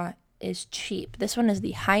straw is cheap. This one is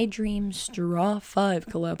the Hydream Straw 5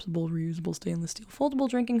 collapsible reusable stainless steel foldable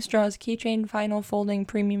drinking straws, keychain, final folding,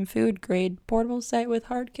 premium food grade, portable set with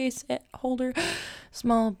hard case holder,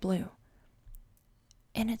 small blue.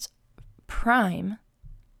 And it's prime.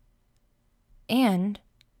 And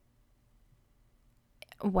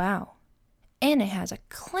wow. And it has a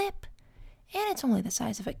clip. And it's only the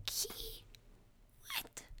size of a key.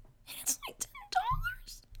 What? And it's like $10.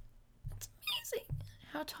 That's amazing.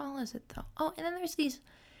 How tall is it though? Oh, and then there's these.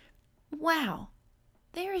 Wow.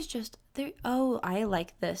 Oh, I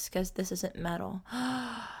like this because this isn't metal.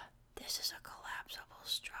 This is a collapsible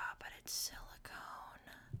straw, but it's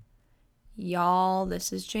silicone. Y'all,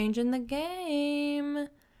 this is changing the game.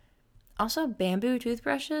 Also, bamboo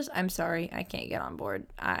toothbrushes. I'm sorry, I can't get on board.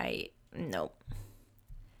 Nope.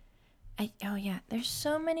 Oh yeah, there's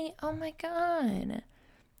so many. Oh my god.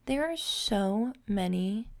 There are so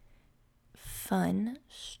many fun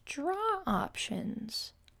straw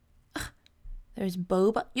options. There's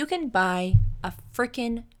boba. You can buy a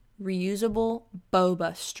freaking reusable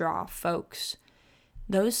boba straw, folks.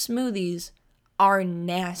 Those smoothies are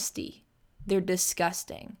nasty. They're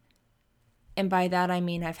disgusting. And by that I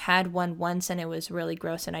mean I've had one once and it was really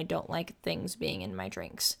gross, and I don't like things being in my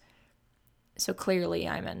drinks. So clearly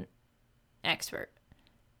I'm an expert.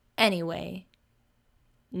 Anyway,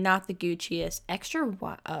 not the Gucciest. Extra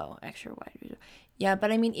wide. Yeah,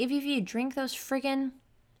 but I mean, if you drink those friggin'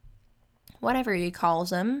 whatever he calls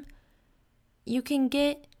them, you can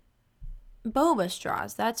get boba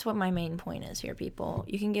straws. That's what my main point is here, people.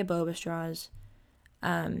 You can get boba straws.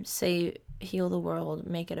 Heal the world,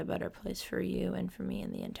 make it a better place for you and for me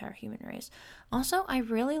and the entire human race. Also, I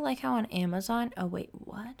really like how on Amazon. Oh wait,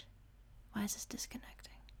 what? Why is this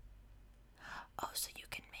disconnecting? Oh, so you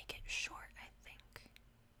can make it short, I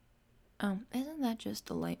think. Isn't that just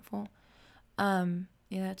delightful? Yeah,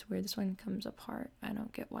 that's weird. This one comes apart. I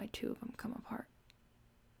don't get why two of them come apart.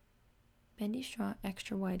 Bendy straw,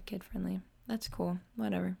 extra wide, kid friendly. That's cool.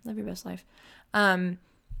 Whatever. Live your best life.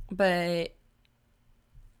 But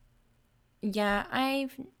yeah,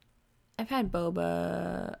 I've had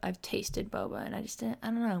boba. I've tasted boba, and I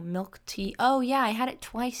don't know, milk tea. Oh yeah, I had it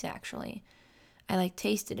twice actually. I like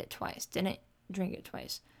tasted it twice, didn't drink it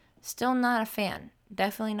twice. Still not a fan.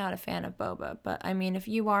 Definitely not a fan of boba. But I mean, if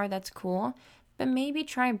you are, that's cool. But maybe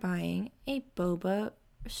try buying a boba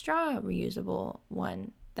straw reusable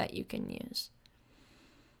one that you can use.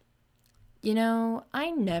 You know,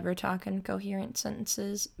 I never talk in coherent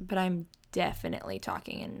sentences, but I'm definitely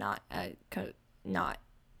talking in not. Let's start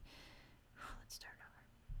over.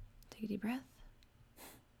 Take a deep breath.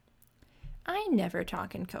 I never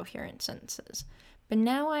talk in coherent sentences, but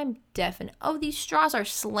now I'm definite. Oh, these straws are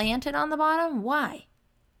slanted on the bottom? Why?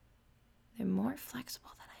 They're more flexible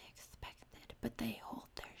than I expected, but they hold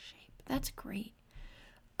their shape. That's great.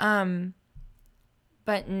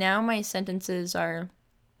 But now my sentences are,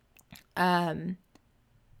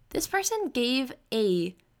 this person gave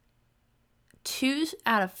a 2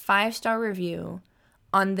 out of 5 star review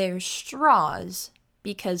on their straws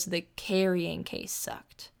because the carrying case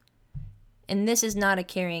sucked. And this is not a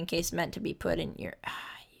carrying case meant to be put in your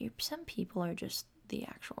some people are just the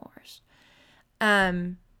actual worst.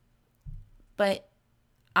 But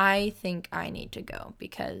I think I need to go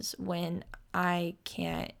because when I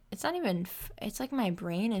can't, it's not even, it's like my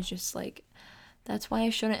brain is just like, that's why I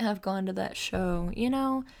shouldn't have gone to that show. You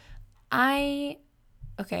know, okay,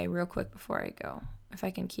 real quick before I go, if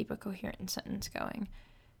I can keep a coherent sentence going.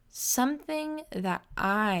 Something that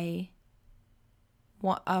I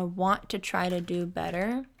want to try to do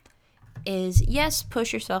better is, yes,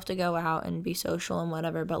 push yourself to go out and be social and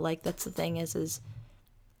whatever, but like that's the thing is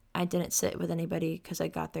I didn't sit with anybody because I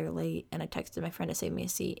got there late and I texted my friend to save me a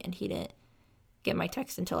seat and he didn't get my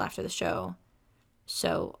text until after the show,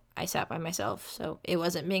 so I sat by myself, so it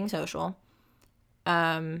wasn't being social.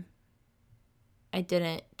 I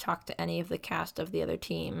didn't talk to any of the cast of the other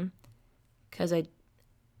team because I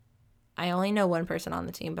only know one person on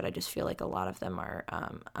the team, but I just feel like a lot of them are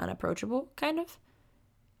unapproachable, kind of.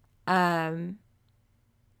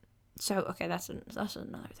 So, okay, that's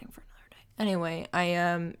another thing for another day. Anyway,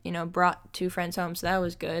 I, brought 2 friends home, so that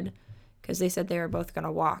was good because they said they were both going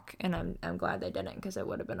to walk, and I'm glad they didn't because it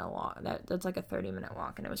would have been a walk. That's like a 30-minute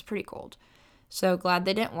walk, and it was pretty cold. So, glad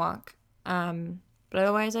they didn't walk. But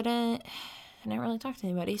otherwise, I didn't really talk to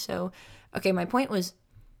anybody. So, okay, my point was,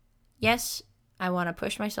 yes, I want to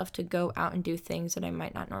push myself to go out and do things that I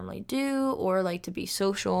might not normally do or like to be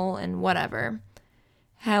social and whatever.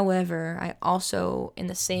 However, I also, in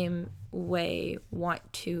the same way, want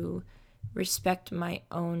to respect my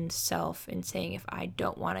own self in saying if I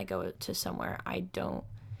don't want to go to somewhere, I don't,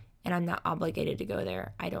 and I'm not obligated to go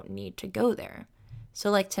there, I don't need to go there. So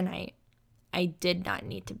like tonight, I did not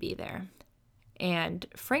need to be there. And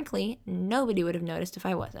frankly, nobody would have noticed if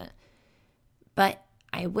I wasn't. But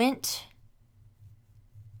I went,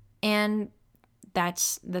 and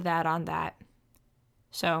that's that on that.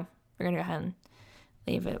 So we're going to go ahead and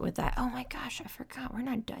leave it with that. Oh my gosh, I forgot. We're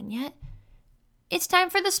not done yet. It's time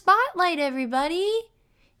for the spotlight, everybody.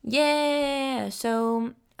 Yeah.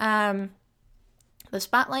 So, the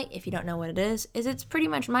spotlight, if you don't know what it is it's pretty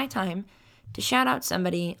much my time to shout out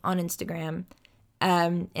somebody on Instagram.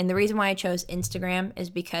 And the reason why I chose Instagram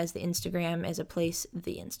is because the Instagram is a place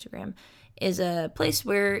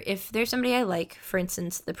where if there's somebody I like, for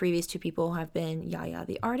instance, the previous 2 people have been Yaya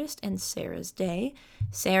the artist and Sarah's Day.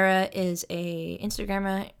 Sarah is a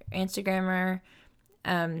Instagrammer, a YouTuber /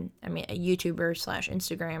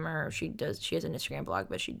 Instagrammer. She has an Instagram blog,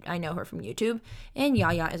 but I know her from YouTube. And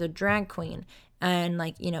Yaya is a drag queen. And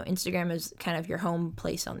Instagram is kind of your home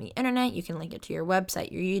place on the internet. You can link it to your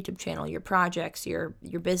website, your YouTube channel, your projects, your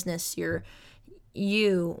business,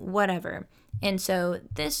 whatever. And so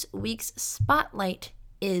this week's spotlight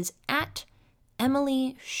is at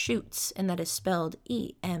Emily Shoots, and that is spelled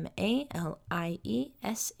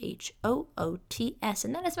EMALIESHOOTS,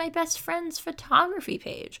 and that is my best friend's photography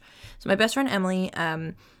page. So my best friend Emily,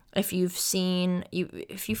 if you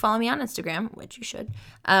follow me on Instagram, which you should,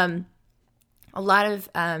 a lot of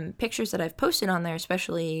pictures that I've posted on there,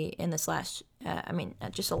 especially in this last,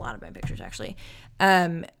 just a lot of my pictures actually,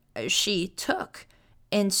 she took.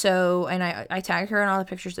 And so, and I tag her in all the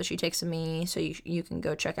pictures that she takes of me, so you can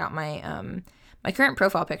go check out my my current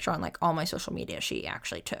profile picture on like all my social media she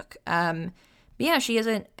actually took. But yeah, she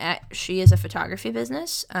is a photography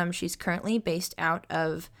business. She's currently based out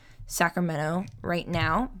of Sacramento right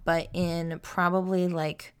now, but in probably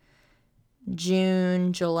like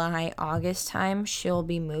June, July, August time, she'll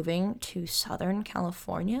be moving to Southern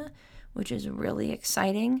California, which is really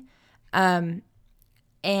exciting. And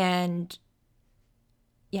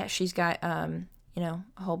yeah, she's got, a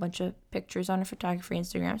whole bunch of pictures on her photography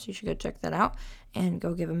Instagram, so you should go check that out and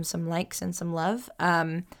go give them some likes and some love.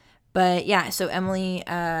 But yeah, so Emily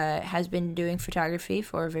has been doing photography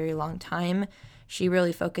for a very long time. She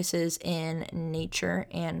really focuses in nature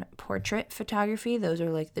and portrait photography. Those are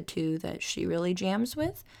like the two that she really jams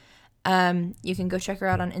with. You can go check her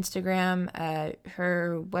out on Instagram.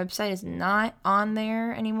 Her website is not on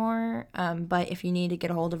there anymore. But if you need to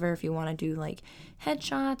get a hold of her, if you want to do like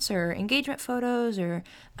headshots or engagement photos or,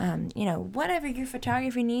 whatever your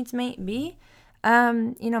photography needs may be,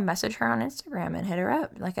 message her on Instagram and hit her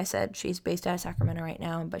up. Like I said, she's based out of Sacramento right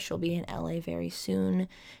now, but she'll be in LA very soon.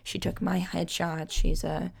 She took my headshot. She's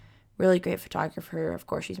a really great photographer. Of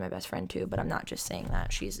course, she's my best friend too, but I'm not just saying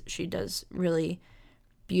that. She does really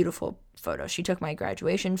beautiful photos. She took my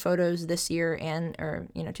graduation photos this year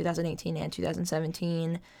 2018 and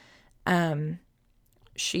 2017.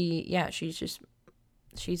 She's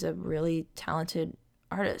a really talented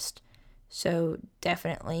artist. So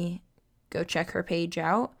definitely go check her page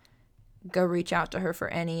out. Go reach out to her for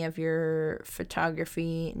any of your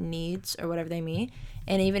photography needs or whatever they mean.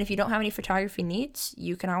 And even if you don't have any photography needs,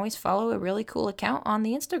 you can always follow a really cool account on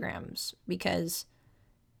the Instagrams, because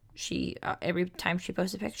she every time she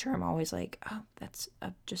posts a picture, I'm always like, oh, that's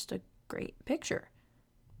just a great picture.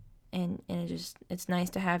 And it's nice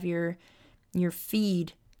to have your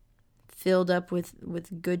feed filled up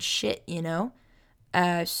with good shit,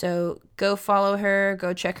 so go follow her,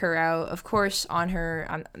 go check her out. Of course, on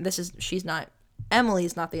her, Emily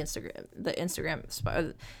is not the Instagram spot.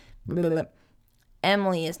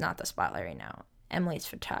 Emily is not the spotlight right now. Emily's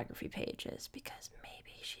photography page is, because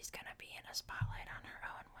maybe she's gonna be in a spotlight on her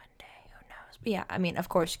own one day. Who knows? But yeah, I mean, of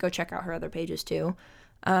course, go check out her other pages too.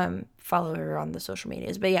 Follow her on the social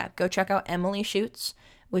medias. But yeah, go check out Emily Shoots,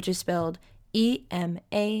 which is spelled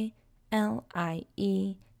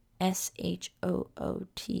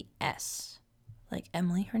EMALIESHOOTS, like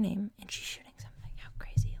Emily, her name, and she's shooting something. How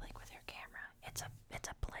crazy! Like with her camera, it's a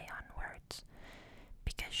play on words,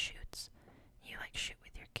 because shoots, you like shoot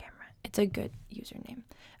with your camera. It's a good username.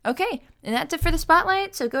 Okay, and that's it for the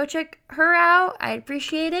spotlight. So go check her out. I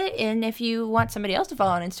appreciate it. And if you want somebody else to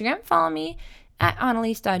follow on Instagram, follow me at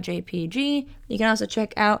annalise.jpg. You can also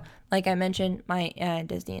check out, like I mentioned, my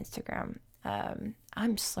Disney Instagram.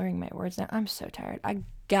 I'm slurring my words now. I'm so tired. I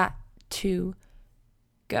got to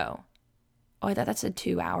go. Oh, I thought that said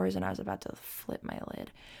 2 hours and I was about to flip my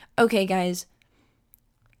lid. Okay, guys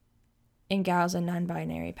and gals and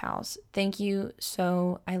non-binary pals, thank you.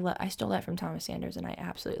 So I stole that from Thomas Sanders and I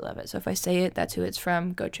absolutely love it. So if I say it, that's who it's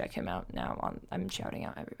from. Go check him out. Now I'm shouting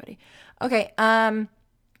out everybody. Okay, all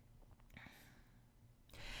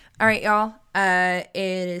right, y'all.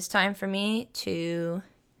 It is time for me to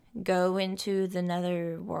go into the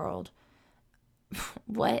nether world.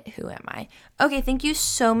 What? Who am I? Okay, thank you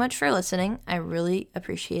so much for listening. I really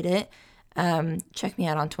appreciate it. Check me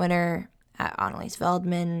out on Twitter at Annalise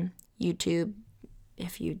Veldman, YouTube.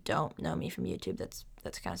 If you don't know me from YouTube, that's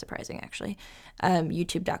kind of surprising, actually.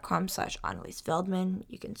 YouTube.com/Annalise Veldman.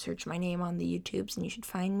 You can search my name on the YouTubes and you should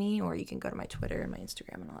find me, or you can go to my Twitter and my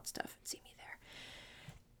Instagram and all that stuff and see me there.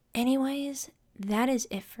 Anyways, that is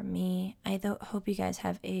it for me. I hope you guys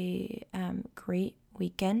have a great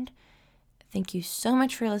weekend. Thank you so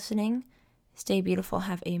much for listening. Stay beautiful.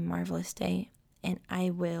 Have a marvelous day. And I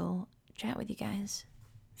will chat with you guys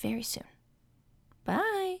very soon.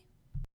 Bye.